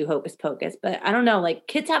wanted to do Hocus Pocus, but I don't know, like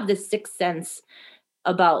kids have this sixth sense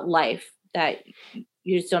about life that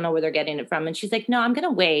you just don't know where they're getting it from. And she's like, no, I'm going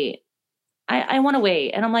to wait. I want to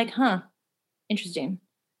wait. And I'm like, huh, interesting.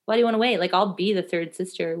 Why do you want to wait? Like, I'll be the 3rd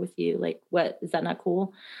sister with you. Like, what? Is that not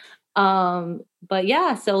cool? But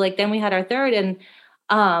yeah, so like, then we had our 3rd and,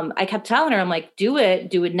 I kept telling her, I'm like, do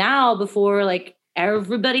it now before like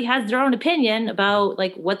everybody has their own opinion about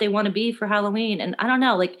like what they want to be for Halloween. And I don't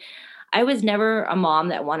know, like I was never a mom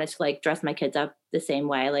that wanted to like dress my kids up the same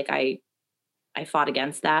way. Like I fought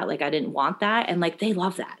against that. Like I didn't want that. And like, they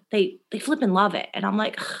love that. They flipping love it. And I'm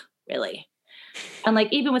like, really? And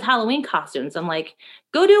like, even with Halloween costumes, I'm like,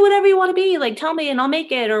 go do whatever you want to be. Like, tell me and I'll make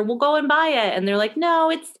it, or we'll go and buy it. And they're like, no,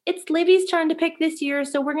 it's Livy's turn to pick this year.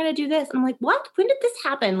 So we're going to do this. And I'm like, what? When did this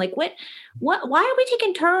happen? Like, what, why are we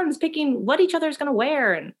taking turns picking what each other's going to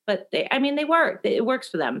wear? But they work. It works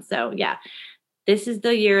for them. So yeah, this is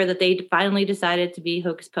the year that they finally decided to be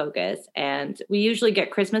Hocus Pocus. And we usually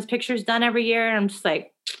get Christmas pictures done every year. And I'm just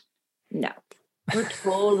like, no. We're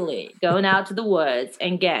totally going out to the woods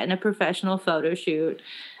and getting a professional photo shoot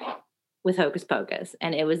with Hocus Pocus.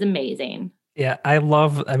 And it was amazing. Yeah, I've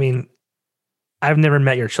never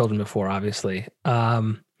met your children before, obviously.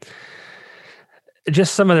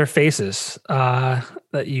 Just some of their faces that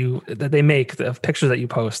they make, the pictures that you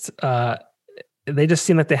post, they just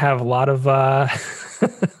seem like they have a lot of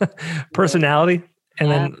personality.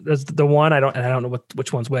 And then there's the one, I don't know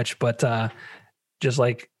which one's which, but just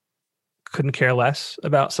like couldn't care less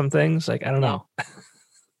about some things. Like, I don't know.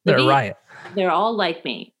 They're a riot. They're all like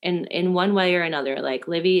me in one way or another. Like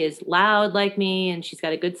Livy is loud like me, and she's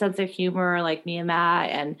got a good sense of humor like me and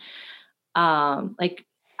Matt. And like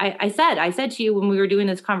I said to you when we were doing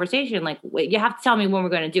this conversation, like, wait, you have to tell me when we're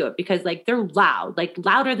going to do it, because like they're loud, like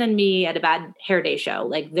louder than me at a bad hair day show.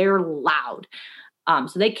 Like they're loud.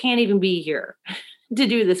 So they can't even be here to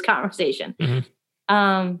do this conversation.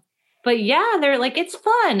 Mm-hmm. But yeah, they're like, it's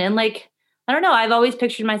fun. And like, I don't know. I've always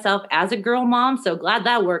pictured myself as a girl mom, so glad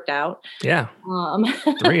that worked out. Yeah.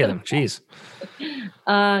 3 of them. Jeez.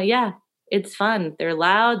 Yeah, it's fun. They're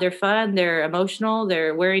loud. They're fun. They're emotional.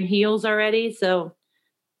 They're wearing heels already. So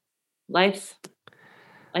life's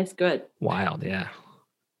good. Wild. Yeah.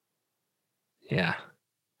 Yeah.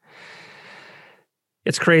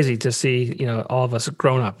 It's crazy to see, all of us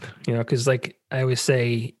grown up, because like I always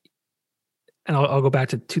say, and I'll go back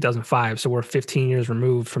to 2005. So we're 15 years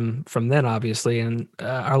removed from then, obviously. And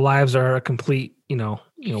our lives are a complete,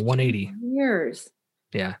 180 years.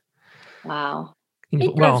 Yeah. Wow.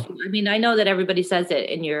 I know that everybody says it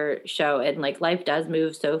in your show, and like life does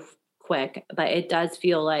move so quick, but it does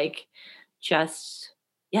feel like just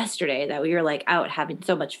yesterday that we were like out having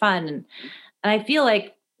so much fun. And I feel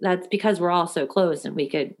like that's because we're all so close and we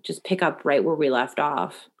could just pick up right where we left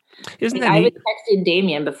off. Isn't like, that neat? I was texting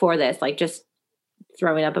Damien before this, like just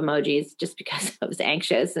throwing up emojis just because I was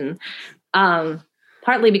anxious. And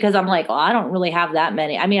partly because I'm like, well, I don't really have that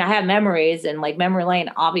many. I mean, I have memories, and like memory lane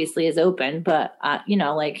obviously is open, but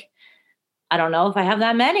like, I don't know if I have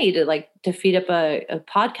that many to feed up a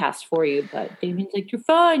podcast for you. But Damien's like, you're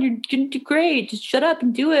fine. You're going to do great. Just shut up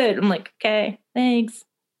and do it. I'm like, okay. Thanks.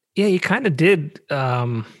 Yeah, you kind of did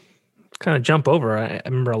kind of jump over. I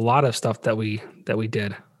remember a lot of stuff that we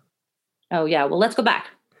did. Oh yeah. Well, let's go back.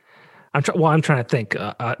 I'm trying to think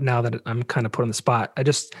now that I'm kind of put on the spot. I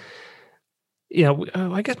just,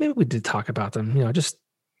 I guess maybe we did talk about them. Just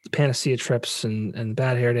Panacea trips and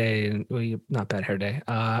Bad Hair Day and not Bad Hair Day.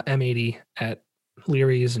 M80 at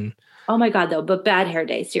Leary's and. Oh my God, though! But Bad Hair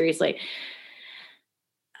Day, seriously.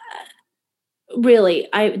 Really,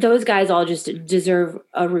 those guys all just deserve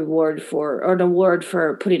a reward or an award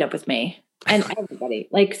for putting up with me and everybody.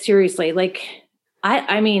 Like seriously, like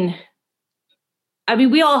I mean,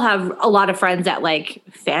 we all have a lot of friends that like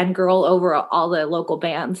fangirl over all the local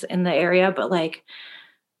bands in the area, but like,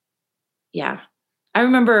 yeah. I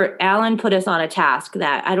remember Alan put us on a task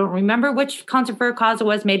that I don't remember which Concert for a Cause it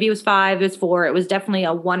was. Maybe it was 5, it was 4. It was definitely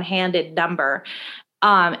a one-handed number.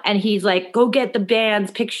 And he's like, go get the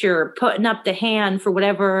band's picture, putting up the hand for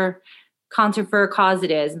whatever Concert for a Cause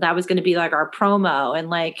it is. And that was going to be like our promo. And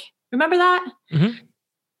like, remember that?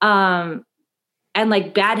 Mm-hmm. And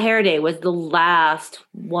like Bad Hair Day was the last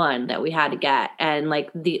one that we had to get. And like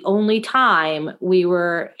the only time we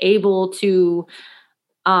were able to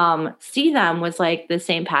see them was like the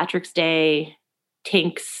St. Patrick's Day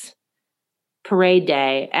Tinks parade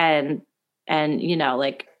day. And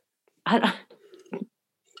like,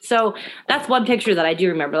 so that's one picture that I do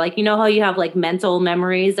remember. Like, you know how you have like mental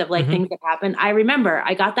memories of like things that happened? I remember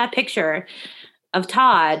I got that picture of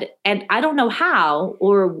Todd and I don't know how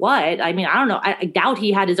or what. I mean, I don't know. I doubt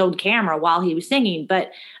he had his own camera while he was singing,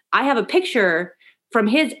 but I have a picture from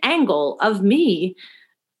his angle of me,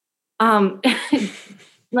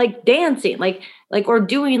 like dancing, like, or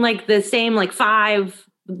doing like the same, like 5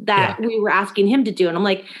 that we were asking him to do. And I'm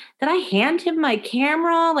like, did I hand him my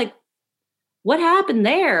camera? Like, what happened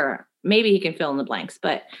there? Maybe he can fill in the blanks,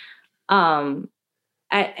 but the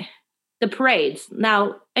parades.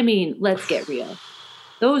 Now, I mean, let's get real.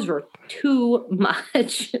 Those were too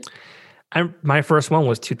much. My first one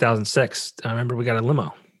was 2006. I remember we got a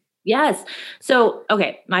limo. Yes. So,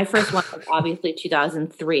 okay, my first one was obviously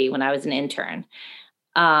 2003 when I was an intern.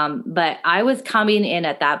 But I was coming in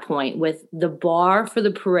at that point with the bar for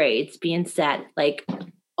the parades being set like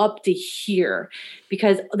up to here,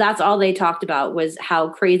 because that's all they talked about was how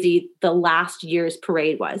crazy the last year's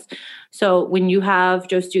parade was. So when you have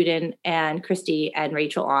Joe Student and Christy and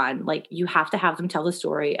Rachel on, like you have to have them tell the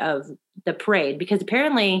story of the parade, because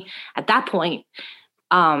apparently at that point,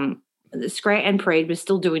 the Scranton parade was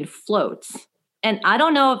still doing floats. And I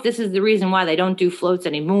don't know if this is the reason why they don't do floats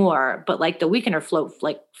anymore, but like the Weekender float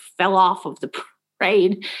like fell off of the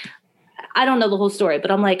parade. I don't know the whole story, but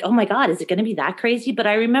I'm like, oh my God, is it going to be that crazy? But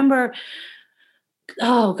I remember,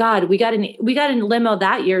 oh God, we got in limo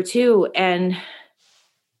that year too. And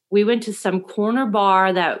we went to some corner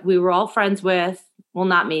bar that we were all friends with. Well,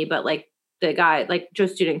 not me, but like the guy, like Joe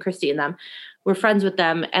Student, Christy and them were friends with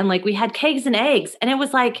them. And like, we had kegs and eggs and it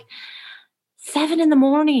was like 7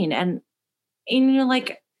 a.m. And you're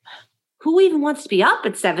like, who even wants to be up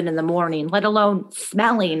at 7 a.m, let alone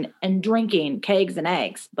smelling and drinking kegs and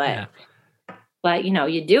eggs? But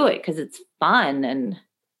you do it because it's fun. And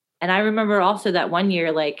I remember also that one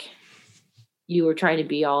year, like you were trying to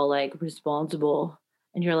be all like responsible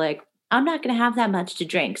and you're like, I'm not going to have that much to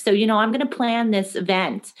drink. So, I'm going to plan this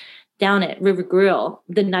event down at River Grill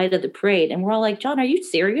the night of the parade. And we're all like, John, are you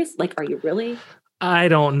serious? Like, are you really? I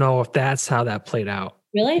don't know if that's how that played out.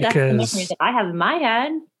 Really? That's the memory that I have in my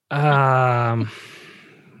head.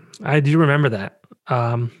 I do remember that.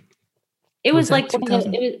 It was like,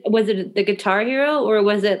 was it the Guitar Hero or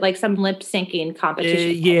was it like some lip syncing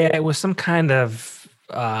competition? Yeah, it was some kind of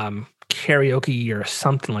karaoke or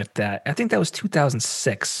something like that. I think that was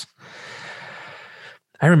 2006.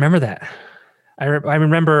 I remember that. I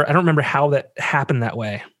remember. I don't remember how that happened that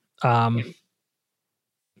way. But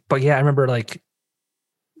yeah, I remember like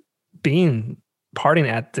partying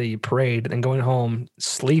at the parade and going home,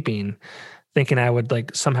 sleeping, thinking I would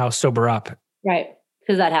like somehow sober up. Right.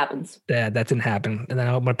 Because that happens. That didn't happen. And then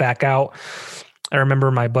I went back out. I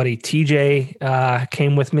remember my buddy TJ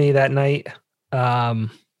came with me that night. I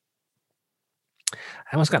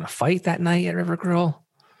almost got in a fight that night at River Grill.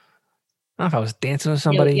 I don't know if I was dancing with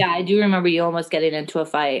somebody. Yeah, I do remember you almost getting into a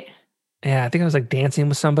fight. Yeah, I think I was like dancing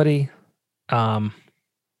with somebody. And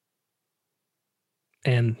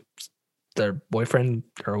their boyfriend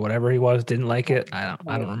or whatever he was didn't like it. I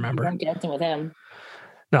don't remember. You weren't dancing with him.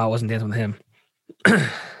 No, I wasn't dancing with him.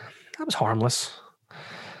 That was harmless.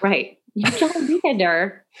 Right. You're Johnny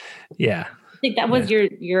Weekender. Yeah. I think that was your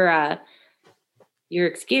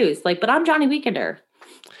excuse. Like, but I'm Johnny Weekender.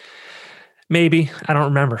 Maybe. I don't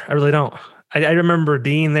remember. I really don't. I remember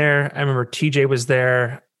being there. I remember TJ was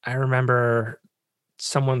there. I remember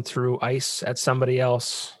someone threw ice at somebody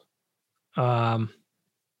else. But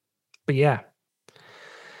yeah,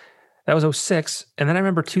 that was 06. And then I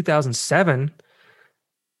remember 2007.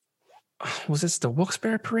 Was this the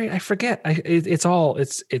Wilkes-Barre parade? I forget.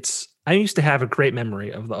 I used to have a great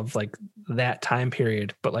memory of like that time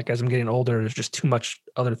period, but like as I'm getting older, there's just too much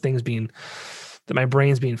other things that my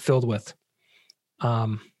brain's being filled with.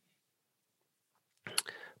 But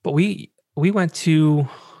we went to,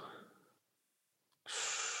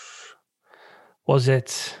 was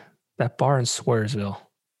it that bar in Swearsville?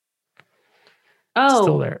 Oh,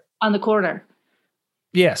 still there on the corner.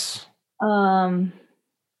 Yes.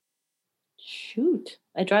 Shoot,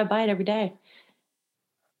 I drive by it every day.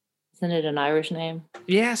 Isn't it an Irish name?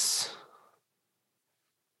 Yes.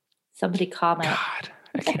 Somebody comment. God,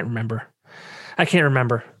 I can't remember.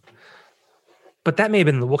 But that may have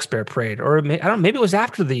been the Wilkes-Barre parade, or I don't know, maybe it was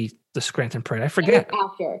after the Scranton parade. I forget.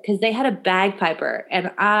 After, because they had a bagpiper,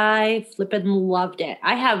 and I flippin' loved it.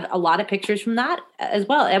 I have a lot of pictures from that as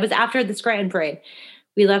well. It was after the Scranton parade.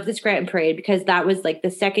 We loved the Scranton parade because that was like the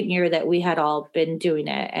second year that we had all been doing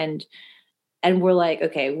it, and we're like,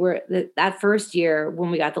 okay, that first year when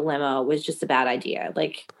we got the limo was just a bad idea.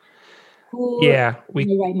 Like, who in their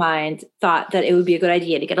right mind thought that it would be a good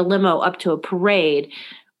idea to get a limo up to a parade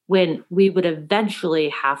when we would eventually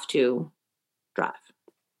have to drive?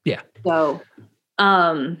 Yeah. So,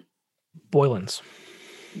 Boylan's.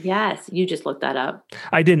 Yes, you just looked that up.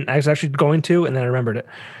 I didn't. I was actually going to, and then I remembered it.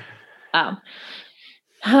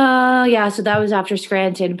 Yeah, so that was after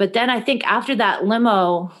Scranton. But then I think after that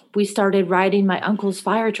limo, we started riding my uncle's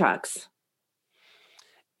fire trucks.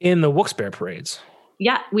 In the Wilkes-Barre parades?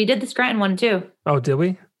 Yeah, we did the Scranton one too. Oh, did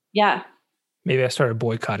we? Yeah. Maybe I started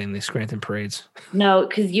boycotting the Scranton parades. No,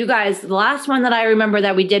 because you guys, the last one that I remember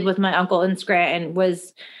that we did with my uncle in Scranton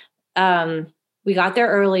was, we got there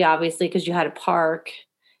early, obviously, because you had to park.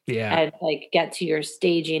 Yeah. And like get to your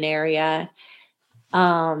staging area.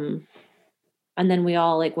 And then we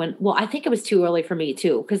all like went, well, I think it was too early for me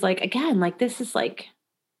too. Cause like, again, like this is like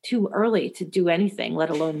too early to do anything, let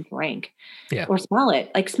alone drink or smell it.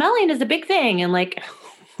 Like smelling is a big thing. And like,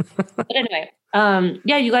 but anyway,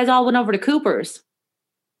 yeah, you guys all went over to Cooper's.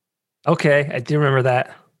 Okay. I do remember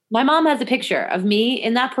that. My mom has a picture of me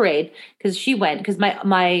in that parade because she went, because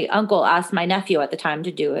my uncle asked my nephew at the time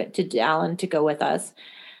to do it, to Alan to go with us.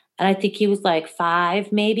 And I think he was like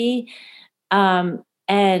 5 maybe. And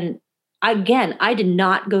again, I did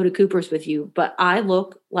not go to Cooper's with you, but I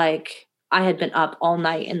look like I had been up all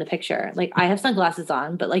night in the picture. Like I have sunglasses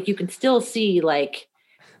on, but like you can still see like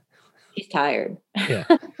he's tired. Yeah.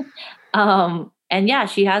 And yeah,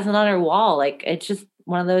 she has it on her wall. Like it's just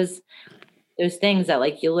one of those things that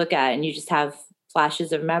like you look at and you just have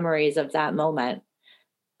flashes of memories of that moment.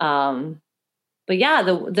 But yeah,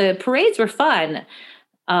 the parades were fun.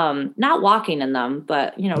 Not walking in them,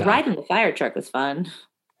 but riding the fire truck was fun.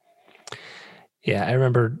 Yeah, I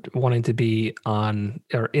remember wanting to be on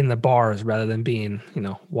or in the bars rather than being,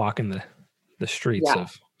 walking the streets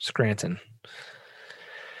of Scranton.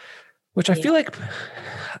 Which I feel like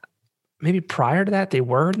maybe prior to that they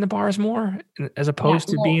were in the bars more as opposed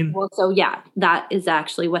to being. Well, so yeah, that is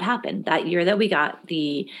actually what happened that year that we got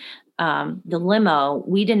the limo.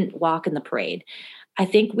 We didn't walk in the parade. I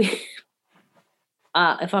think we,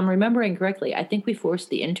 if I'm remembering correctly, I think we forced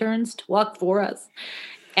the interns to walk for us.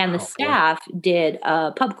 And the staff did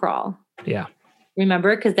a pub crawl. Yeah.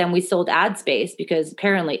 Remember? Because then we sold ad space because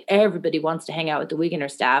apparently everybody wants to hang out with the Wegener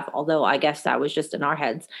staff, although I guess that was just in our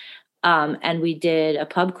heads. And we did a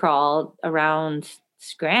pub crawl around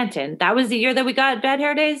Scranton. That was the year that we got Bad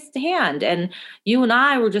Hair Day's hand. And you and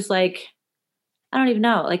I were just like, I don't even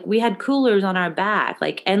know. Like we had coolers on our back,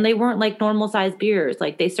 like, and they weren't like normal size beers.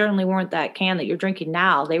 Like they certainly weren't that can that you're drinking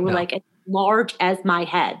now. They were like as large as my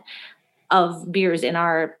head of beers in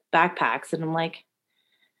our backpacks. And I'm like,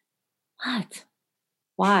 what?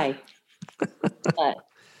 Why? But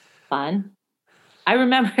fun. I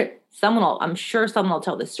remember I'm sure someone will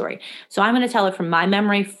tell this story. So I'm going to tell it from my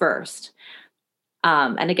memory first.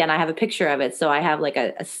 And again, I have a picture of it. So I have like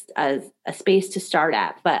a space to start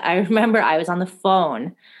at, but I remember I was on the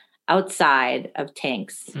phone outside of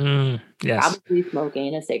Tink's, probably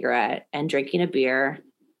smoking a cigarette and drinking a beer.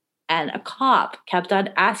 And a cop kept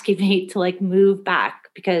on asking me to like move back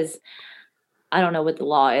because I don't know what the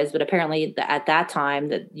law is, but apparently at that time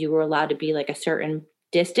that you were allowed to be like a certain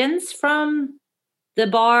distance from the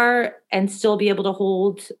bar and still be able to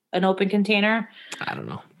hold an open container. I don't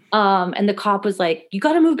know. And the cop was like, you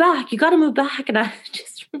got to move back. You got to move back. And I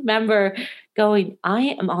just remember going,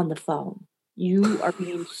 I am on the phone. You are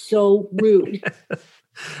being so rude.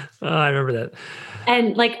 Oh, I remember that.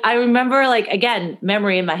 And like, I remember, like, again,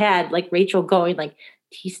 memory in my head, like Rachel going like,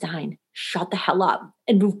 T-Stine, shut the hell up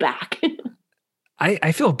and move back.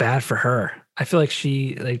 I feel bad for her. I feel like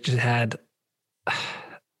she like just had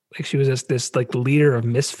like she was this like the leader of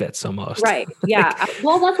misfits almost. Right. Yeah.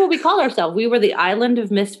 Well, that's what we called ourselves. We were the island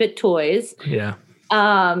of misfit toys. Yeah.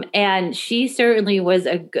 And she certainly was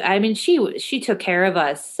she took care of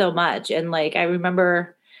us so much. And like, I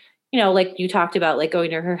remember, like you talked about, like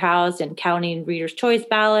going to her house and counting Reader's Choice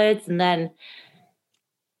ballots. And then,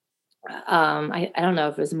 I don't know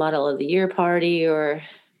if it was Model of the Year party or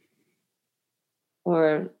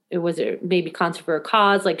it was maybe Concert for a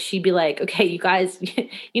Cause. Like, she'd be like, okay, you guys,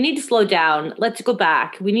 you need to slow down. Let's go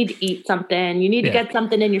back. We need to eat something. You need to get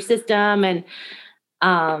something in your system. And,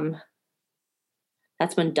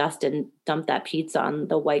 that's when Dustin dumped that pizza on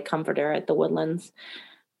the white comforter at the Woodlands.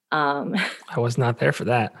 I was not there for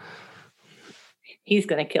that. He's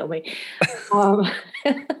going to kill me.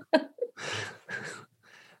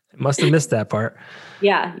 Must have missed that part.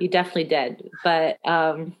 Yeah, you definitely did. But,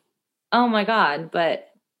 oh my God. But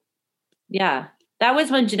yeah, that was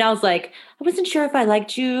when Janelle's like, I wasn't sure if I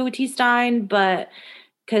liked you, T-Stine, but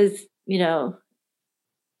because, you've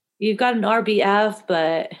got an RBF,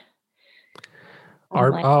 but.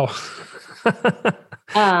 And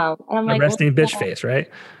I'm like, resting bitch face, right?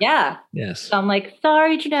 Yeah. Yes. So I'm like,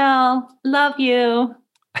 sorry, Janelle, love you.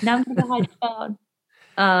 Now I'm gonna hide your phone.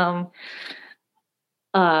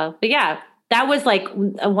 But yeah, that was like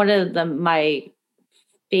one of my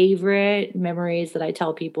favorite memories that I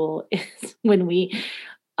tell people is when we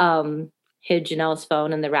hid Janelle's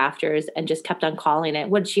phone in the rafters and just kept on calling it.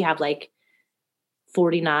 What did she have, like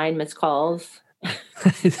 49 missed calls?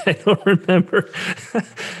 I don't remember,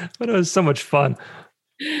 but it was so much fun.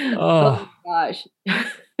 Oh my gosh.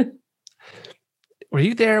 Were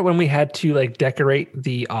you there when we had to like decorate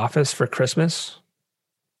the office for Christmas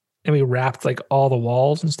and we wrapped like all the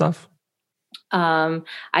walls and stuff? I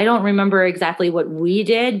don't remember exactly what we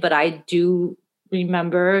did, but I do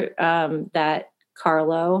remember that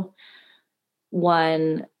Carlo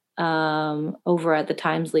won over at the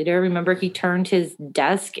Times Leader. Remember, he turned his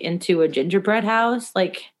desk into a gingerbread house.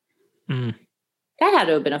 Like, that had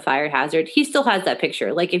to have been a fire hazard. He still has that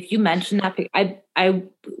picture. Like, if you mention that, I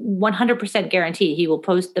 100% guarantee he will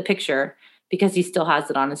post the picture because he still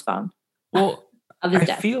has it on his phone. Well, of his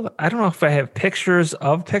desk. I don't know if I have pictures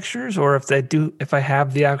of pictures or if I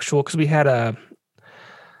have the actual, because we had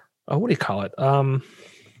what do you call it?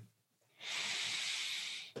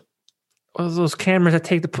 Those cameras that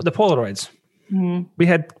take the Polaroids. Mm-hmm. We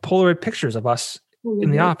had Polaroid pictures of us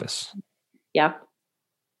in the office. Yeah.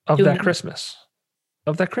 Of that Christmas.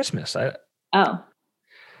 Just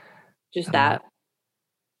that.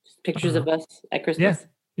 Just pictures of us at Christmas. Yeah.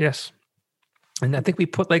 Yes. And I think we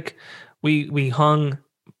put we hung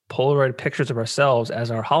Polaroid pictures of ourselves as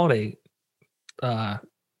our holiday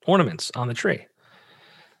ornaments on the tree.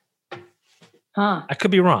 Huh. I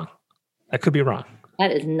could be wrong.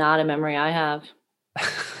 That is not a memory I have.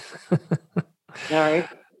 Sorry.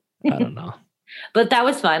 I don't know. But that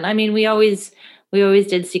was fun. I mean, we always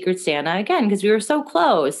did Secret Santa again because we were so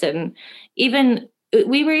close, and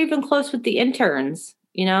we were even close with the interns.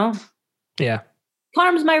 Yeah.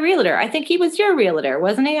 Harm's my realtor. I think he was your realtor,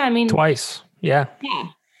 wasn't he? I mean, twice. Yeah. Yeah.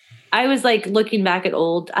 I was like looking back at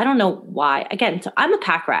old. I don't know why. Again, so I'm a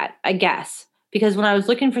pack rat, I guess, because when I was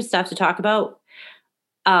looking for stuff to talk about,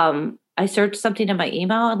 I searched something in my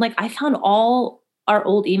email and like I found all our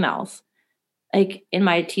old emails, like in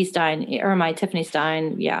my T-Stine or my Tiffany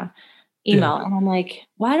Stein, email. Yeah. And I'm like,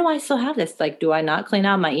 why do I still have this? Like, do I not clean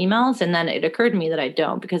out my emails? And then it occurred to me that I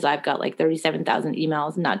don't, because I've got like 37,000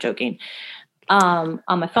 emails, not joking, on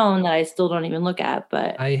my phone that I still don't even look at.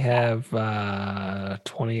 But I have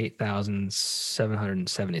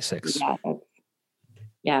 28,776.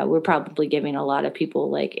 Yeah, we're probably giving a lot of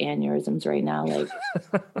people like aneurysms right now, like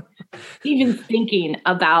even thinking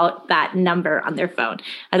about that number on their phone.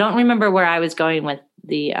 I don't remember where I was going with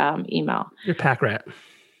the email. You're pack rat.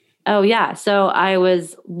 Oh, yeah. So I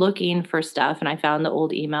was looking for stuff and I found the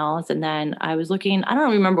old emails, and then I was looking, I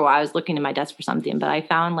don't remember why I was looking in my desk for something, but I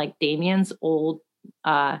found like Damien's old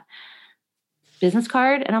business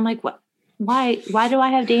card. And I'm like, what? Why do I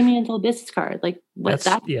have Damien's old business card? Like, that's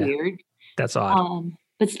weird. That's odd.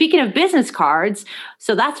 But speaking of business cards,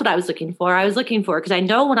 so that's what I was looking for. Because I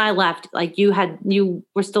know when I left, like you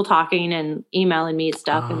were still talking and emailing me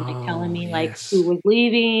stuff and like telling me like who was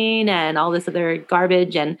leaving and all this other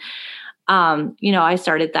garbage. And, I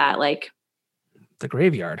started that like the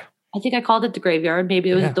graveyard. I think I called it the graveyard.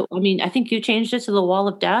 Maybe it was I think you changed it to the Wall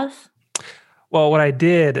of Death. Well, what I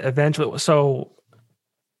did eventually, so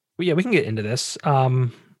yeah, we can get into this.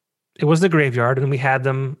 It was the graveyard, and we had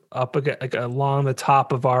them up like along the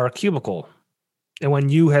top of our cubicle. And when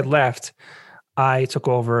you had left, I took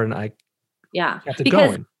over and I kept it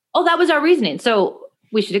going. Oh, that was our reasoning. So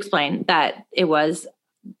we should explain that it was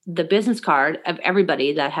the business card of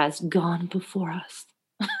everybody that has gone before us.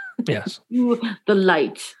 Yes. The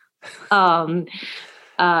light.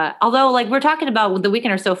 Although like we're talking about the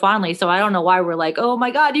weekend or so fondly, so I don't know why we're like, oh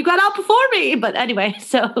my God, you got out before me. But anyway,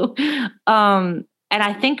 so, and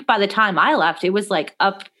I think by the time I left, it was like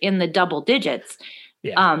up in the double digits.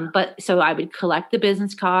 Yeah. But so I would collect the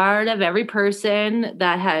business card of every person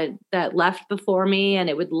that left before me, and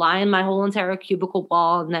it would line my whole entire cubicle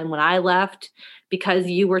wall. And then when I left, because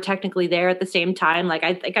you were technically there at the same time, like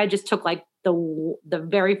I think I just took like the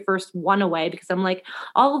very first one away, because I'm like,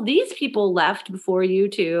 all of these people left before you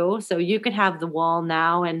too, so you can have the wall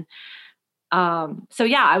now. And so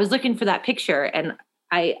yeah, I was looking for that picture, and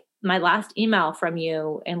my last email from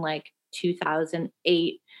you in like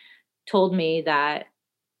 2008 told me that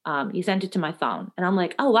you sent it to my phone, and I'm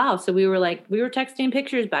like, oh wow. So we were texting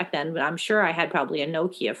pictures back then, but I'm sure I had probably a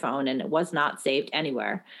Nokia phone and it was not saved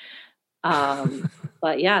anywhere.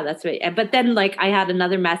 But yeah, that's right. But then like I had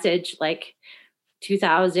another message like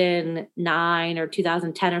 2009 or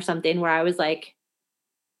 2010 or something, where I was like,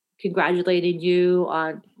 congratulated you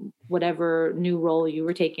on whatever new role you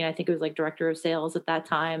were taking. I think it was like director of sales at that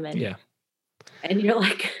time. And yeah. And you're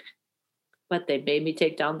like, but they made me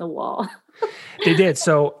take down the wall. They did.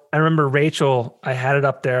 So I remember Rachel, I had it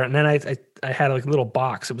up there, and then I had like a little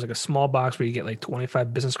box. It was like a small box where you get like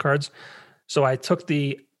 25 business cards. So I took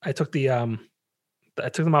them off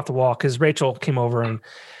the wall because Rachel came over, and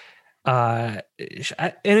I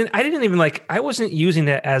didn't even I wasn't using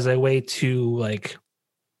it as a way to like,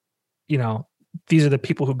 these are the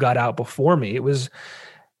people who got out before me. It was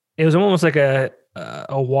almost like a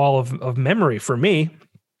wall of memory for me.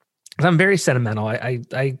 I'm very sentimental.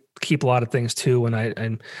 I keep a lot of things too.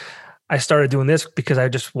 And I started doing this because I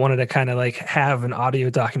just wanted to kind of like have an audio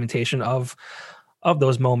documentation of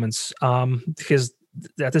those moments. Because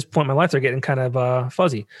at this point in my life, they're getting kind of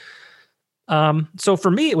fuzzy. So for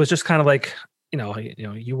me, it was just kind of like,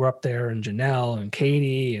 you were up there, and Janelle and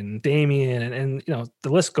Katie and Damien and the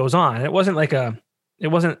list goes on. It wasn't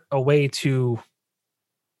a way to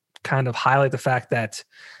kind of highlight the fact that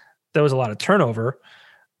there was a lot of turnover.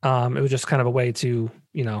 It was just kind of a way to,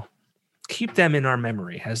 keep them in our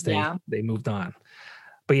memory as they moved on.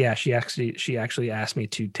 But yeah, she actually asked me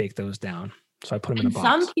to take those down. So I put them in a box.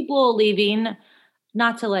 Some people leaving,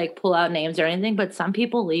 not to like pull out names or anything, but some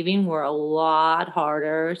people leaving were a lot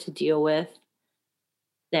harder to deal with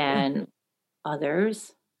than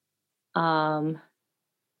others.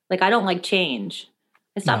 Like I don't like change.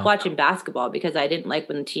 I stopped watching basketball because I didn't like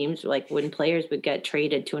when players would get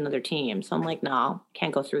traded to another team. So I'm like, no,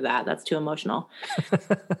 can't go through that. That's too emotional.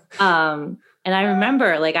 And I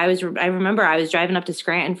remember I was driving up to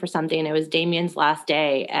Scranton for something. It was Damien's last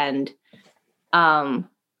day. And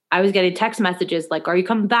I was getting text messages like, are you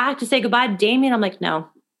coming back to say goodbye to Damien? I'm like, no,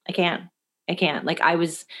 I can't. Like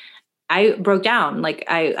I broke down. Like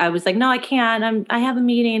I was like, no, I can't. I have a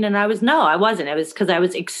meeting. And I wasn't. It was because I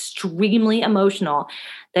was extremely emotional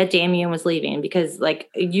that Damien was leaving, because like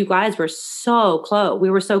you guys were so close. We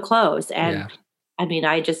were so close. And yeah. I mean,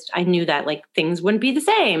 I knew that like things wouldn't be the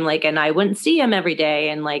same. Like, and I wouldn't see him every day.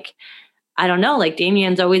 And like, I don't know, like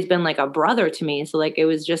Damien's always been like a brother to me. So like, it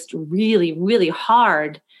was just really, really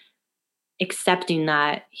hard accepting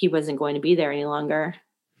that he wasn't going to be there any longer.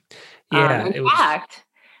 Yeah. In fact,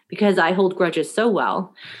 because I hold grudges so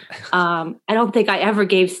well, I don't think I ever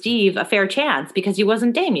gave Steve a fair chance because he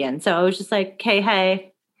wasn't Damien. So I was just like, hey,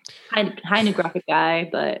 hi, new graphic guy,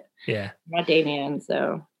 but yeah, I'm not Damien.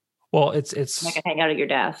 So, well, it's I can hang out at your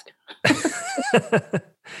desk.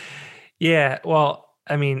 Yeah, well,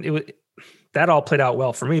 I mean, that all played out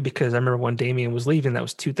well for me because I remember when Damien was leaving. That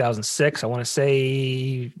was 2006. I want to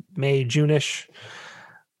say May, June-ish.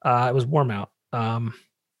 It was warm out.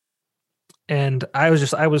 And I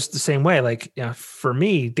was the same way. Like, for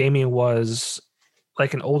me, Damien was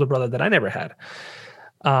like an older brother that I never had.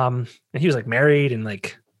 And he was like married and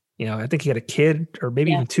like, I think he had a kid or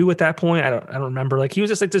maybe even two at that point. I don't remember. Like he was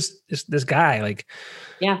just like this guy, like,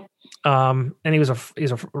 yeah. And he was a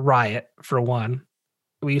riot for one.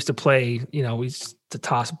 We used to play, we used to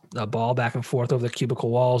toss a ball back and forth over the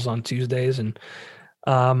cubicle walls on Tuesdays. And,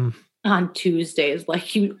 on Tuesdays,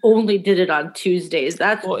 like you only did it on Tuesdays.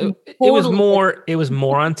 That's it was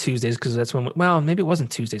more on Tuesdays because that's when. Maybe it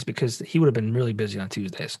wasn't Tuesdays because he would have been really busy on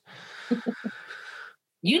Tuesdays.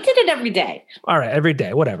 You did it every day. All right, every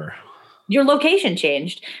day, whatever. your location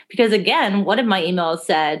changed. Because again, one of my emails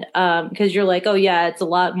said, because you're like, oh yeah, it's a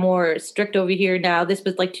lot more strict over here now. This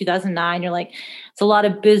was like 2009. You're like, it's a lot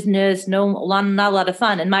of business, not a lot of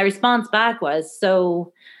fun. And my response back was,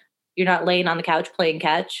 so you're not laying on the couch playing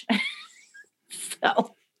catch?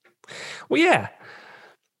 So. Well, yeah.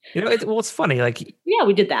 It's funny. Like, yeah,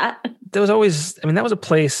 we did that. There was always, that was a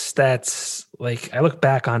place that's like, I look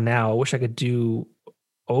back on now, I wish I could do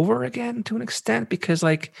over again to an extent, because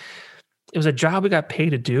like, it was a job we got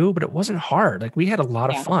paid to do, but it wasn't hard. Like, we had a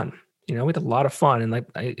lot of fun, we had a lot of fun. And like,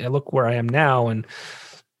 I look where I am now and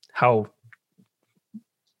how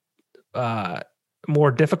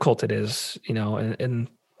more difficult it is, and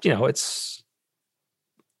it's,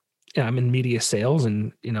 I'm in media sales,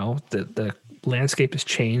 and, the landscape has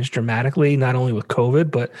changed dramatically, not only with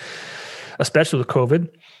COVID, but especially with COVID.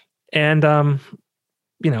 And,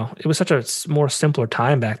 it was such a more simpler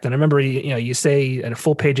time back then. I remember, you say a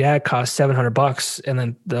full page ad costs $700, and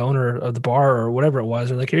then the owner of the bar or whatever it was,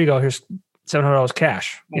 they're like, here you go, here's $700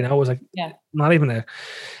 cash. It was like, not even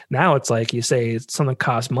now it's like, you say something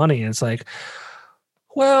costs money, and it's like,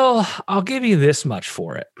 well, I'll give you this much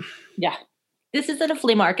for it. Yeah. This isn't a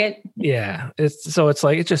flea market. Yeah. It's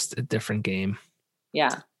just a different game.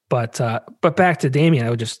 Yeah. But back to Damien, I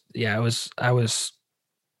was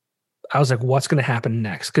like, what's going to happen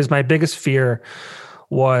next? Because my biggest fear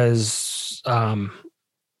was, some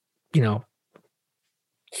Joe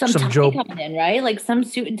coming in, right? Like some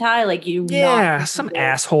suit and tie, like you. Yeah, some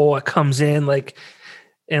asshole that comes in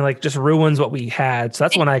and just ruins what we had. So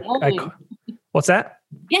that's when I what's that?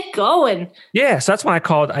 Get going. Yeah, so that's when I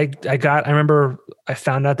called. I remember I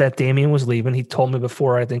found out that Damien was leaving. He told me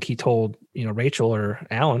before. I think he told Rachel or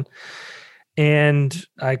Alan, and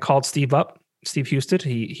I called Steve Houston.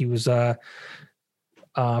 He was a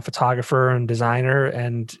photographer and designer,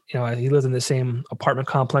 and he lived in the same apartment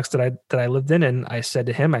complex that I lived in. And I said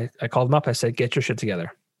to him, I called him up. I said, get your shit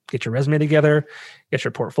together, get your resume together, get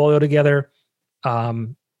your portfolio together.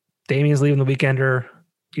 Damien's leaving the Weekender.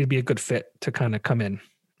 You'd be a good fit to kind of come in,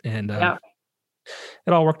 and it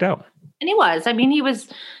all worked out. And he was.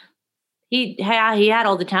 He had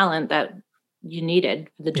all the talent that you needed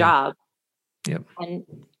for the job. Yep. And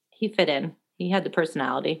he fit in. He had the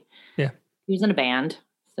personality. Yeah. He was in a band.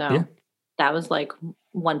 So that was like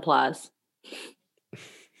one plus.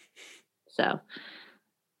 So,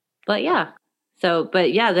 but yeah.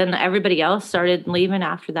 Then everybody else started leaving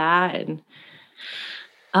after that.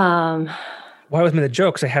 And, why was me the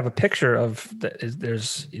joke? Because I have a picture of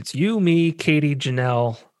it's you, me, Katie,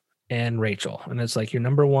 Janelle, and Rachel, and it's like your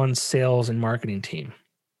number one sales and marketing team.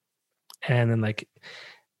 And then it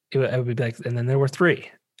would be like, and then there were 3,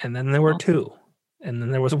 and then there were 2, and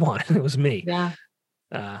then there was 1, and it was me. Yeah.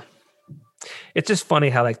 It's just funny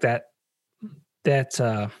how like that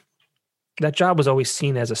job was always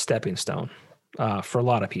seen as a stepping stone for a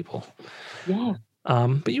lot of people. Yeah.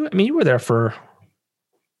 But you were there for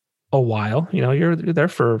a while, you're there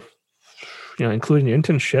for, including your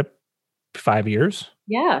internship, 5 years.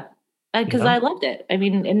 Yeah. Because I loved it.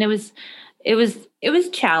 And it was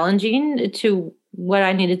challenging to what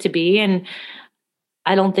I needed to be. And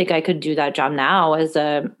I don't think I could do that job now as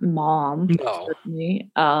a mom. No. Certainly.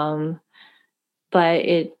 But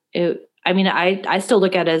I still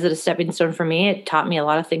look at it as a stepping stone for me. It taught me a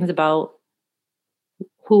lot of things about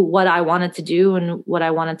what I wanted to do and what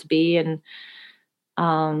I wanted to be. And,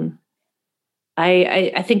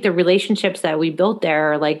 I think the relationships that we built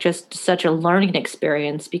there are like just such a learning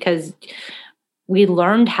experience, because we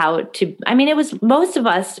learned how to, it was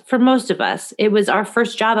for most of us, it was our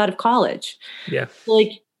first job out of college. Yeah.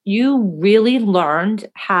 Like you really learned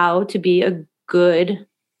how to be a good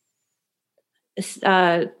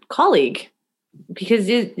colleague, because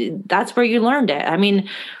that's where you learned it.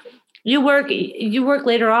 You work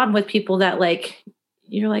later on with people that like,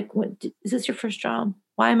 you're like, what, is this your first job?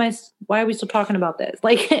 Why are we still talking about this?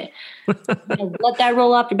 Like, let that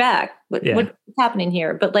roll off your back. What's happening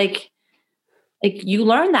here? But like you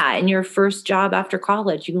learn that in your first job after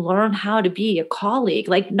college. You learn how to be a colleague.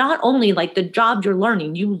 Like not only like the job you're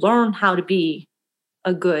learning, you learn how to be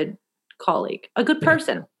a good colleague, a good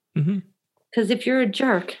person. Because if you're a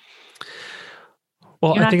jerk,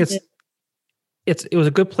 well, I think it was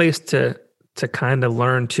a good place to kind of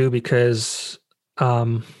learn too, because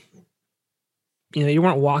you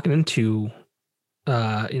weren't walking into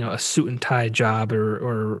a suit and tie job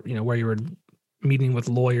or where you were meeting with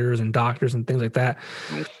lawyers and doctors and things like that.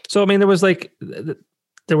 Right. So there was there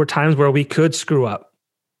were times where we could screw up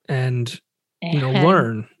and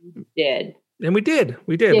learn. We did. And we did.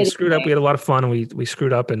 We screwed up. We had a lot of fun, and we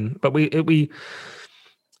screwed up, but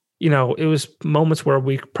it was moments where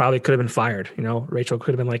we probably could have been fired. Rachel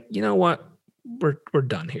could have been like, you know what, we're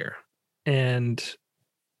done here.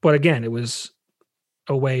 But again, it was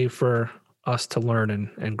a way for us to learn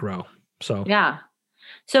and grow. So yeah.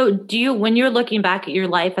 So when you're looking back at your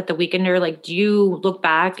life at the Weekender, like, do you look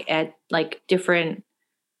back at like different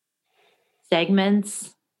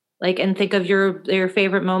segments, like, and think of your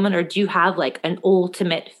favorite moment, or do you have like an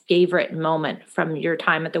ultimate favorite moment from your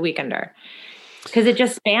time at the Weekender? Because it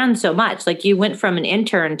just spans so much. Like, you went from an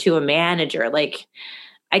intern to a manager. Like,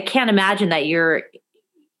 I can't imagine that your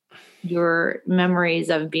memories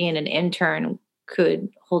of being an intern could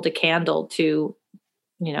hold a candle to,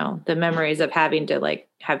 the memories of having to like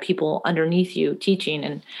have people underneath you teaching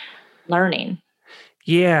and learning.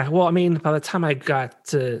 Yeah. Well, I mean, by the time I got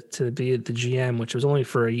to be the GM, which was only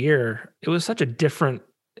for a year, it was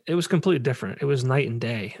completely different. It was night and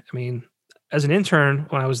day. I mean, as an intern,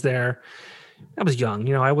 when I was there, I was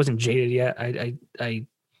young, I wasn't jaded yet. I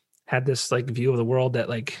had this like view of the world that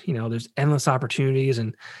like, there's endless opportunities.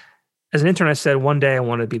 And as an intern, I said, one day I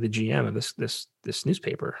want to be the GM of this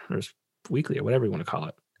newspaper or this weekly or whatever you want to call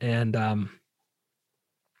it. And,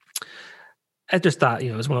 I just thought,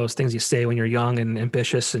 it was one of those things you say when you're young and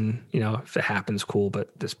ambitious and, if it happens, cool, but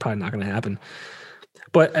it's probably not going to happen.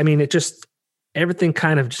 But I mean, everything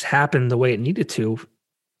kind of just happened the way it needed to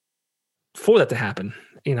for that to happen.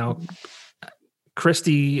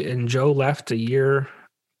 Christy and Joe left a year.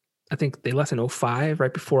 I think they left in 2005,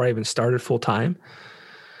 right before I even started full time.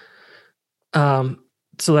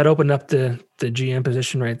 So that opened up the GM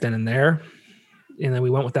position right then and there. And then we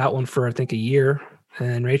went with that one for, I think, a year.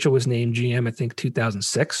 And Rachel was named GM, I think,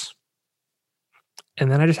 2006. And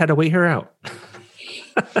then I just had to wait her out.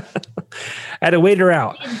 I had to wait her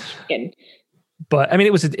out. But I mean,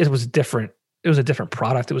 it was different. It was a different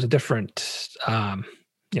product. It was a different,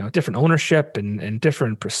 different ownership and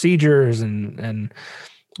different procedures and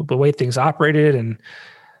the way things operated. And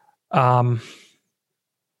I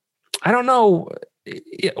don't know.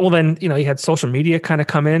 Well, then, you had social media kind of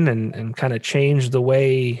come in and kind of change the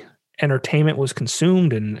way entertainment was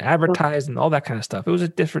consumed and advertised and all that kind of stuff. It was a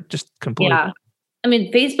different, just completely. Yeah. I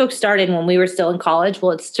mean, Facebook started when we were still in college.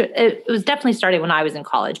 Well, it was definitely started when I was in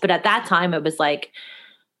college, but at that time it was like,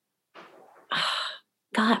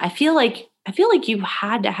 God, I feel like you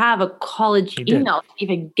had to have a college email to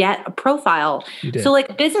even get a profile. So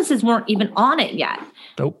like businesses weren't even on it yet.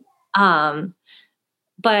 Nope.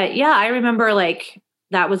 But yeah, I remember like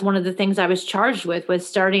that was one of the things I was charged with, was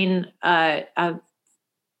starting a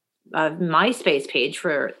MySpace page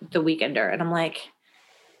for the Weekender. And I'm like,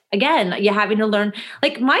 again, you're having to learn,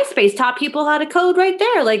 like MySpace taught people how to code right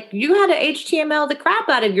there. Like you had to HTML the crap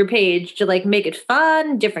out of your page to like make it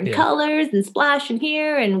fun, different colors and splash in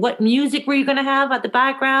here. And what music were you going to have at the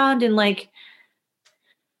background? And like,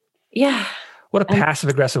 yeah. What a passive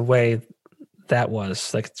aggressive way that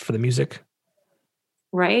was, like, for the music.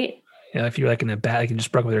 Right. Yeah. If you're like in a bad, like you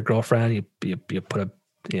just broke up with your girlfriend, you put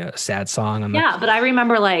a sad song on. Yeah. But I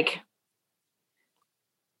remember like,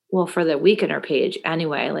 well, for the Weekender page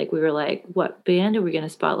anyway, like we were like, what band are we going to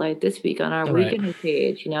spotlight this week on our Weekender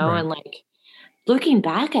page, Right. And like looking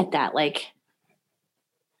back at that, like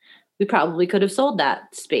we probably could have sold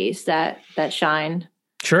that space, that shine.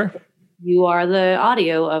 Sure. You are the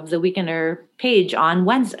audio of the Weekender page on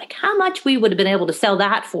Wednesday. Like how much we would have been able to sell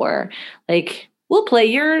that for. Like we'll play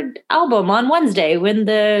your album on Wednesday when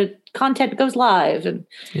the content goes live. And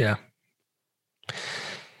yeah.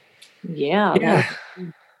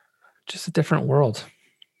 Just a different world.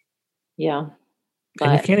 Yeah.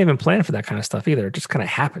 And you can't even plan for that kind of stuff either. It just kind of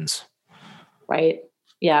happens. Right.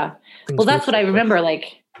 Yeah. Well, that's what I remember.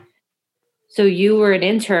 Like, so you were an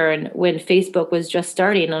intern when Facebook was just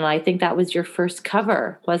starting. And I think that was your first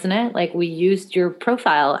cover, wasn't it? Like we used your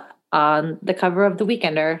profile on the cover of the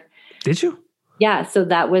Weekender. Did you? Yeah. So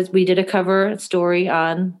we did a cover story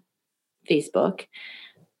on Facebook.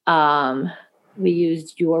 We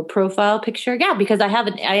used your profile picture. Yeah, because I have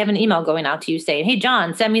an email going out to you saying, hey,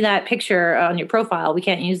 John, send me that picture on your profile. We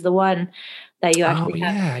can't use the one that you actually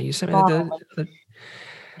have. Yeah, you sent me the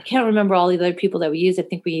I can't remember all the other people that we used. I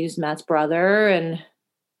think we used Matt's brother. And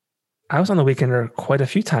I was on the Weekender quite a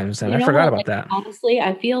few times then. I forgot about that. Honestly,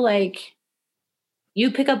 I feel like you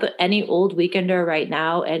pick up any old Weekender right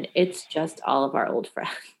now and it's just all of our old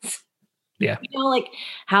friends. Yeah. Like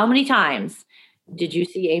how many times did you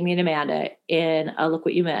see Amy and Amanda in Look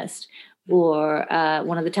What You Missed or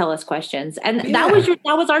one of the Tell Us questions? And that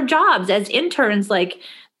was our jobs as interns. Like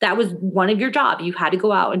that was one of your job. You had to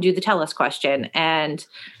go out and do the Tell Us question. And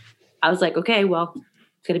I was like, okay, well,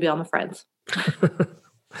 it's going to be all my friends.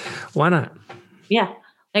 Why not? Yeah.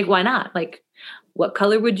 Like, why not? Like, what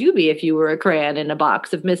color would you be if you were a crayon in a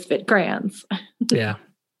box of misfit crayons? Yeah.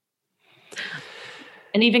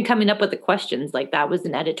 And even coming up with the questions, like that was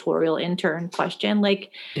an editorial intern question.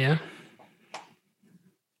 Like, yeah,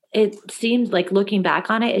 it seems like looking back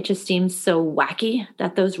on it, it just seems so wacky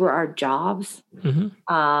that those were our jobs.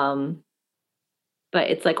 Mm-hmm. But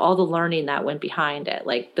it's like all the learning that went behind it,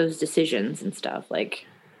 like those decisions and stuff. Like,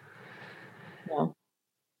 you know,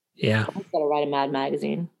 yeah. someone's got to write a Mad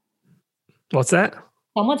magazine. What's that?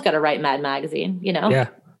 Someone's got to write Mad magazine, you know? Yeah.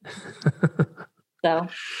 So.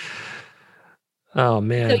 Oh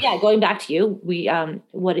man. So yeah, going back to you,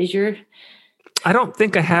 what is your? I don't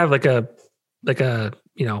think I have like a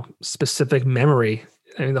specific memory.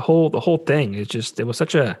 I mean, the whole thing is just, it was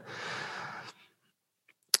such a,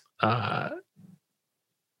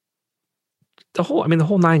 the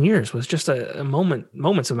whole 9 years was just a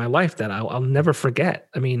moments in my life that I'll never forget.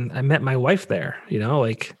 I mean, I met my wife there,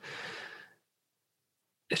 like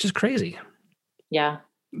it's just crazy. Yeah.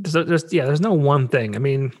 There's no one thing. I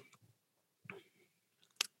mean,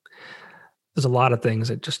 there's a lot of things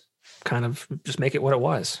that just kind of just make it what it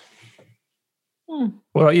was.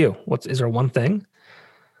 What about you? Is there one thing?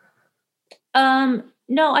 No,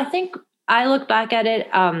 I think I look back at it,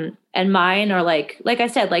 and mine are like I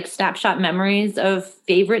said, like snapshot memories of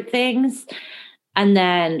favorite things and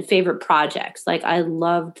then favorite projects. Like I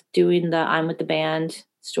loved doing the I'm with the band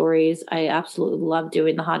stories. I absolutely loved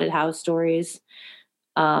doing the haunted house stories.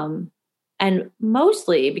 And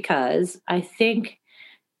mostly because I think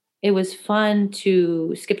it was fun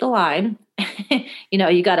to skip the line.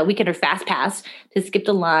 You got a weekend or fast pass to skip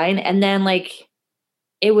the line. And then like,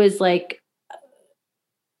 it was like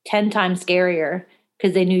 10 times scarier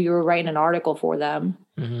because they knew you were writing an article for them.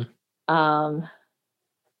 Mm-hmm.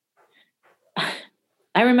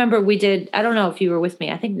 I remember we did, I don't know if you were with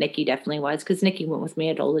me. I think Nikki definitely was, because Nikki went with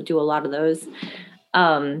me to do a lot of those.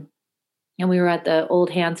 And we were at the old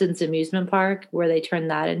Hanson's amusement park where they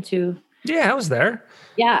turned that into. Yeah, I was there.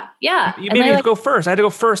 Yeah. You made me go first. I had to go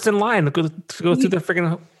first in line to go through the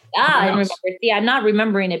freaking. I remember. See, I'm not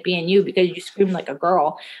remembering it being you because you screamed like a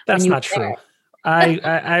girl. That's not true.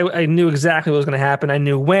 I knew exactly what was going to happen. I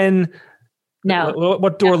knew when. No.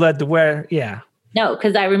 What door led to where? Yeah. No,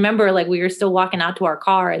 because I remember like we were still walking out to our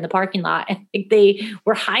car in the parking lot, and like, they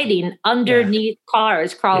were hiding underneath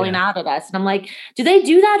cars, crawling out at us. And I'm like, do they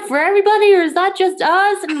do that for everybody, or is that just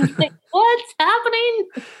us? And I'm like, what's happening?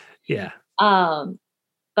 Yeah.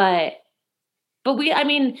 But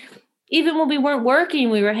even when we weren't working,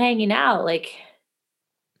 we were hanging out, like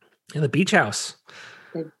in the beach house.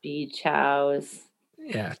 The beach house.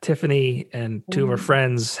 Yeah, Tiffany and two of her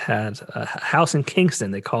friends had a house in Kingston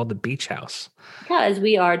they called the Beach House. Because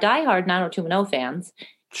we are diehard 90210 fans.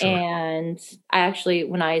 Sure. And I actually,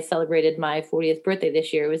 when I celebrated my 40th birthday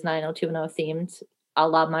this year, it was 90210 themed. A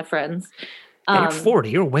lot of my friends. You're 40.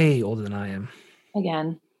 You're way older than I am.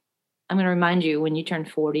 Again, I'm going to remind you when you turn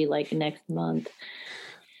 40, like next month.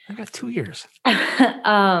 I got 2 years.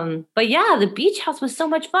 But yeah, the beach house was so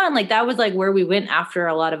much fun. Like that was like where we went after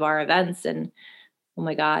a lot of our events. And oh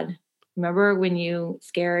my God. Remember when you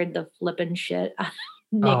scared the flippin' shit out of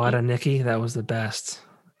Nikki? Oh, out of Nikki? That was the best.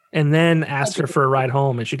 And then asked her for a ride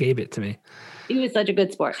home and she gave it to me. He was such a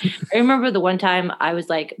good sport. I remember the one time I was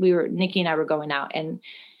like, Nikki and I were going out, and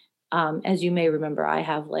as you may remember,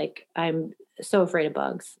 I'm so afraid of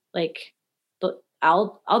bugs. Like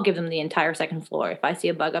I'll give them the entire second floor. If I see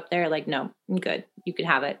a bug up there, like, no, I'm good. You can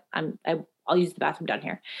have it. I'll use the bathroom down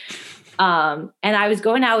here. And I was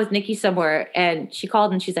going out with Nikki somewhere, and she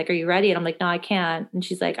called and she's like, are you ready? And I'm like, no, I can't. And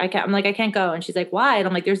she's like, I can't. I'm like, I can't go. And she's like, why? And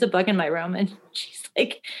I'm like, there's a bug in my room. And she's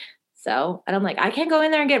like, so, and I'm like, I can't go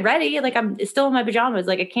in there and get ready. Like, I'm still in my pajamas.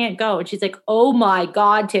 Like, I can't go. And she's like, oh my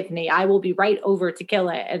God, Tiffany, I will be right over to kill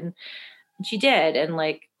it. And she did. And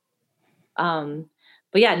like,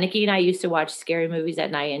 but yeah, Nikki and I used to watch scary movies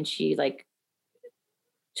at night, and she like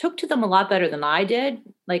took to them a lot better than I did.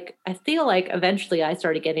 Like, I feel like eventually I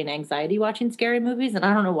started getting anxiety watching scary movies, and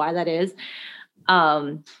I don't know why that is.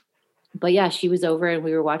 But yeah, she was over and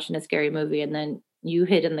we were watching a scary movie, and then you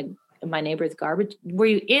hid in my neighbor's garbage. Were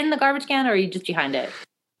you in the garbage can, or are you just behind it?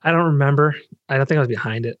 I don't remember. I don't think I was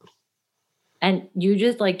behind it. And you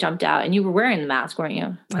just like jumped out, and you were wearing the mask, weren't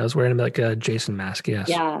you? I was wearing like a Jason mask. Yes.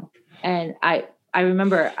 Yeah. And I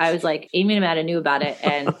remember I was like, Amy and Amanda knew about it,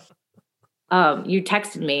 and you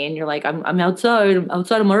texted me and you're like, I'm outside,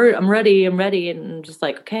 I'm ready. And I'm just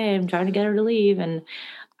like, okay, I'm trying to get her to leave. And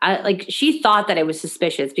she thought that I was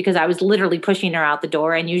suspicious because I was literally pushing her out the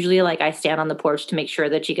door. And usually like I stand on the porch to make sure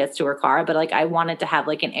that she gets to her car. But like I wanted to have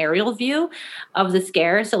like an aerial view of the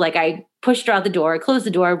scare. So like I pushed her out the door, closed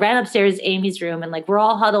the door, ran upstairs to Amy's room. And like, we're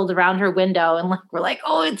all huddled around her window. And like, we're like,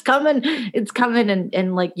 oh, it's coming. It's coming.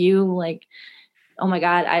 And like you like, oh my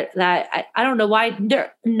God, I don't know why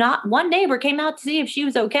not one neighbor came out to see if she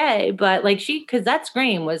was okay. But like cause that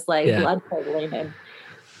scream was like blood curdling.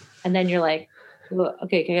 And then you're like,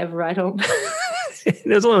 okay, can I have a ride home? It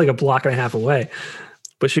was only like a block and a half away,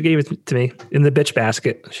 but she gave it to me in the bitch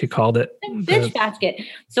basket. She called it bitch basket.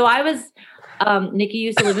 So I was, Nikki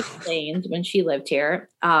used to live in Plains when she lived here.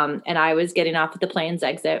 And I was getting off at the Plains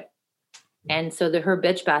exit. And so her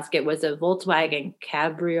bitch basket was a Volkswagen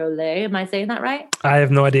Cabriolet. Am I saying that right? I have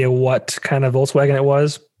no idea what kind of Volkswagen it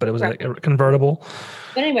was, but it was like a convertible.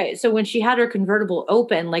 But anyway, so when she had her convertible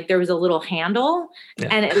open, like there was a little handle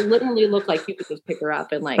and it literally looked like you could just pick her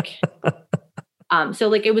up and like, so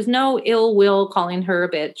like it was no ill will calling her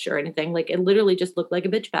a bitch or anything. Like it literally just looked like a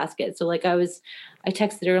bitch basket. So like I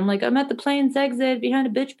texted her, I'm like, I'm at the Plains exit behind a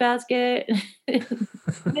bitch basket.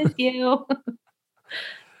 Miss you.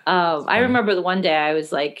 I remember the one day I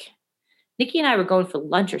was like, Nikki and I were going for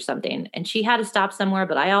lunch or something and she had to stop somewhere,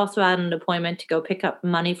 but I also had an appointment to go pick up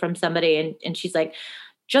money from somebody. And she's like,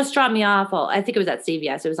 just drop me off. Well, I think it was at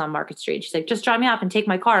CVS. It was on Market Street. She's like, just drop me off and take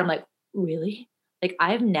my car. I'm like, really? Like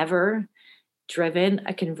I've never driven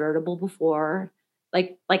a convertible before,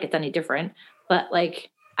 like it's any different, but like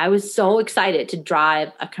I was so excited to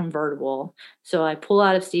drive a convertible. So I pull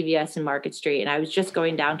out of CVS in Market Street and I was just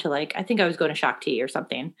going down to like, I think I was going to Shock T or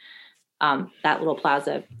something. That little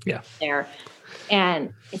plaza there.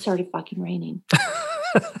 And it started fucking raining.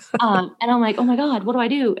 And I'm like, oh my God, what do I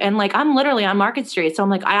do? And like, I'm literally on Market Street. So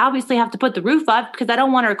I'm like, I obviously have to put the roof up because I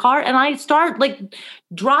don't want her car. And I start like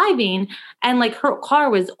driving and like her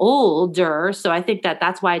car was older. So I think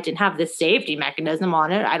that's why it didn't have this safety mechanism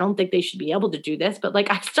on it. I don't think they should be able to do this, but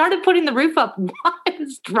like I started putting the roof up while I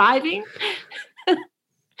was driving. And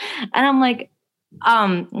I'm like,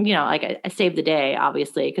 like I saved the day,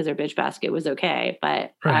 obviously, because her bitch basket was okay.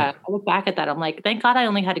 But I look back at that, I'm like, thank God I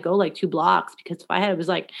only had to go like 2 blocks because if I had, it was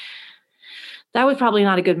like, that was probably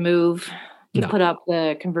not a good move to put up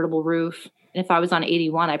the convertible roof. And if I was on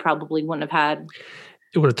 81, I probably wouldn't have had.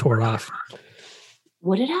 It would have tore it off.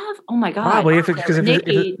 Would it have? Oh my God. Probably if it's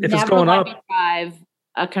going up. Drive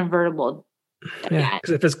a convertible. Yeah,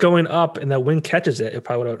 because if it's going up and that wind catches it, it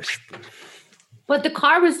probably would have. But the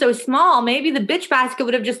car was so small, maybe the bitch basket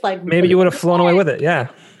would have just like... Maybe you would have flown away with it, yeah.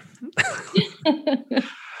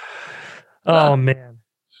 Oh, man.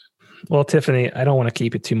 Well, Tiffany, I don't want to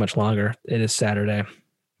keep it too much longer. It is Saturday.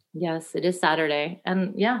 Yes, it is Saturday.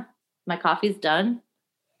 And yeah, my coffee's done.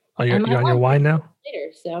 Oh, you're on your wine now?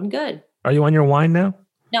 Later, so I'm good. Are you on your wine now?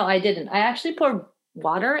 No, I didn't. I actually poured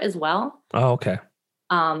water as well. Oh, okay.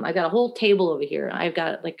 I got a whole table over here. I've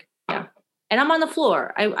got like... And I'm on the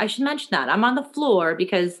floor. I should mention that. I'm on the floor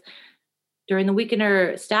because during the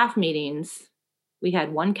Weekender staff meetings, we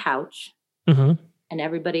had one couch and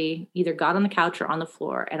everybody either got on the couch or on the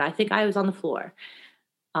floor. And I think I was on the floor.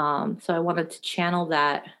 So I wanted to channel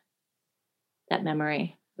that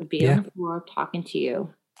memory of being on the floor, talking to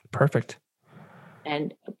you. Perfect.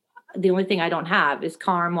 And the only thing I don't have is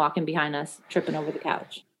Carm walking behind us, tripping over the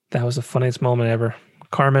couch. That was the funniest moment ever.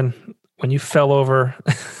 Carmen, when you fell over...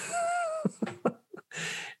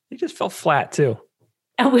 He just fell flat too.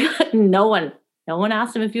 And no one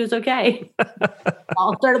asked him if he was okay.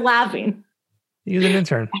 All started laughing. He was an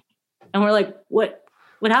intern. And we're like, what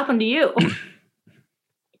happened to you?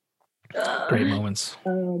 Great moments.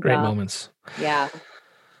 Great moments. Yeah.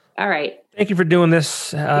 All right. Thank you for doing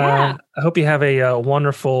this. I hope you have a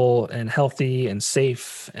wonderful and healthy and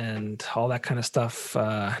safe and all that kind of stuff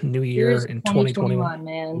new year in 2021.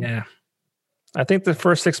 Man. Yeah. I think the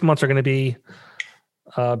first 6 months are going to be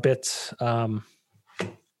a bit of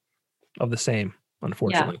the same,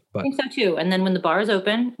 unfortunately. Yeah, but I think so too. And then when the bars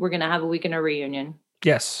open, we're going to have a Weekender reunion.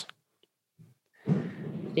 Yes.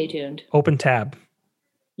 Stay tuned. Open tab.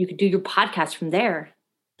 You could do your podcast from there.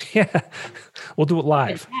 Yeah. We'll do it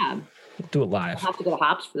live. We'll do it live. I'll have to go to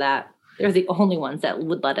Hops for that. They're the only ones that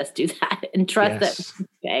would let us do that and trust that.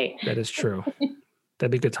 Okay. That is true.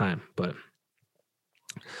 That'd be a good time, but...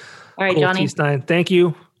 All right, cool, Johnny. T-Stine. Thank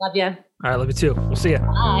you. Love you. All right, love you too. We'll see you.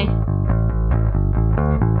 Bye.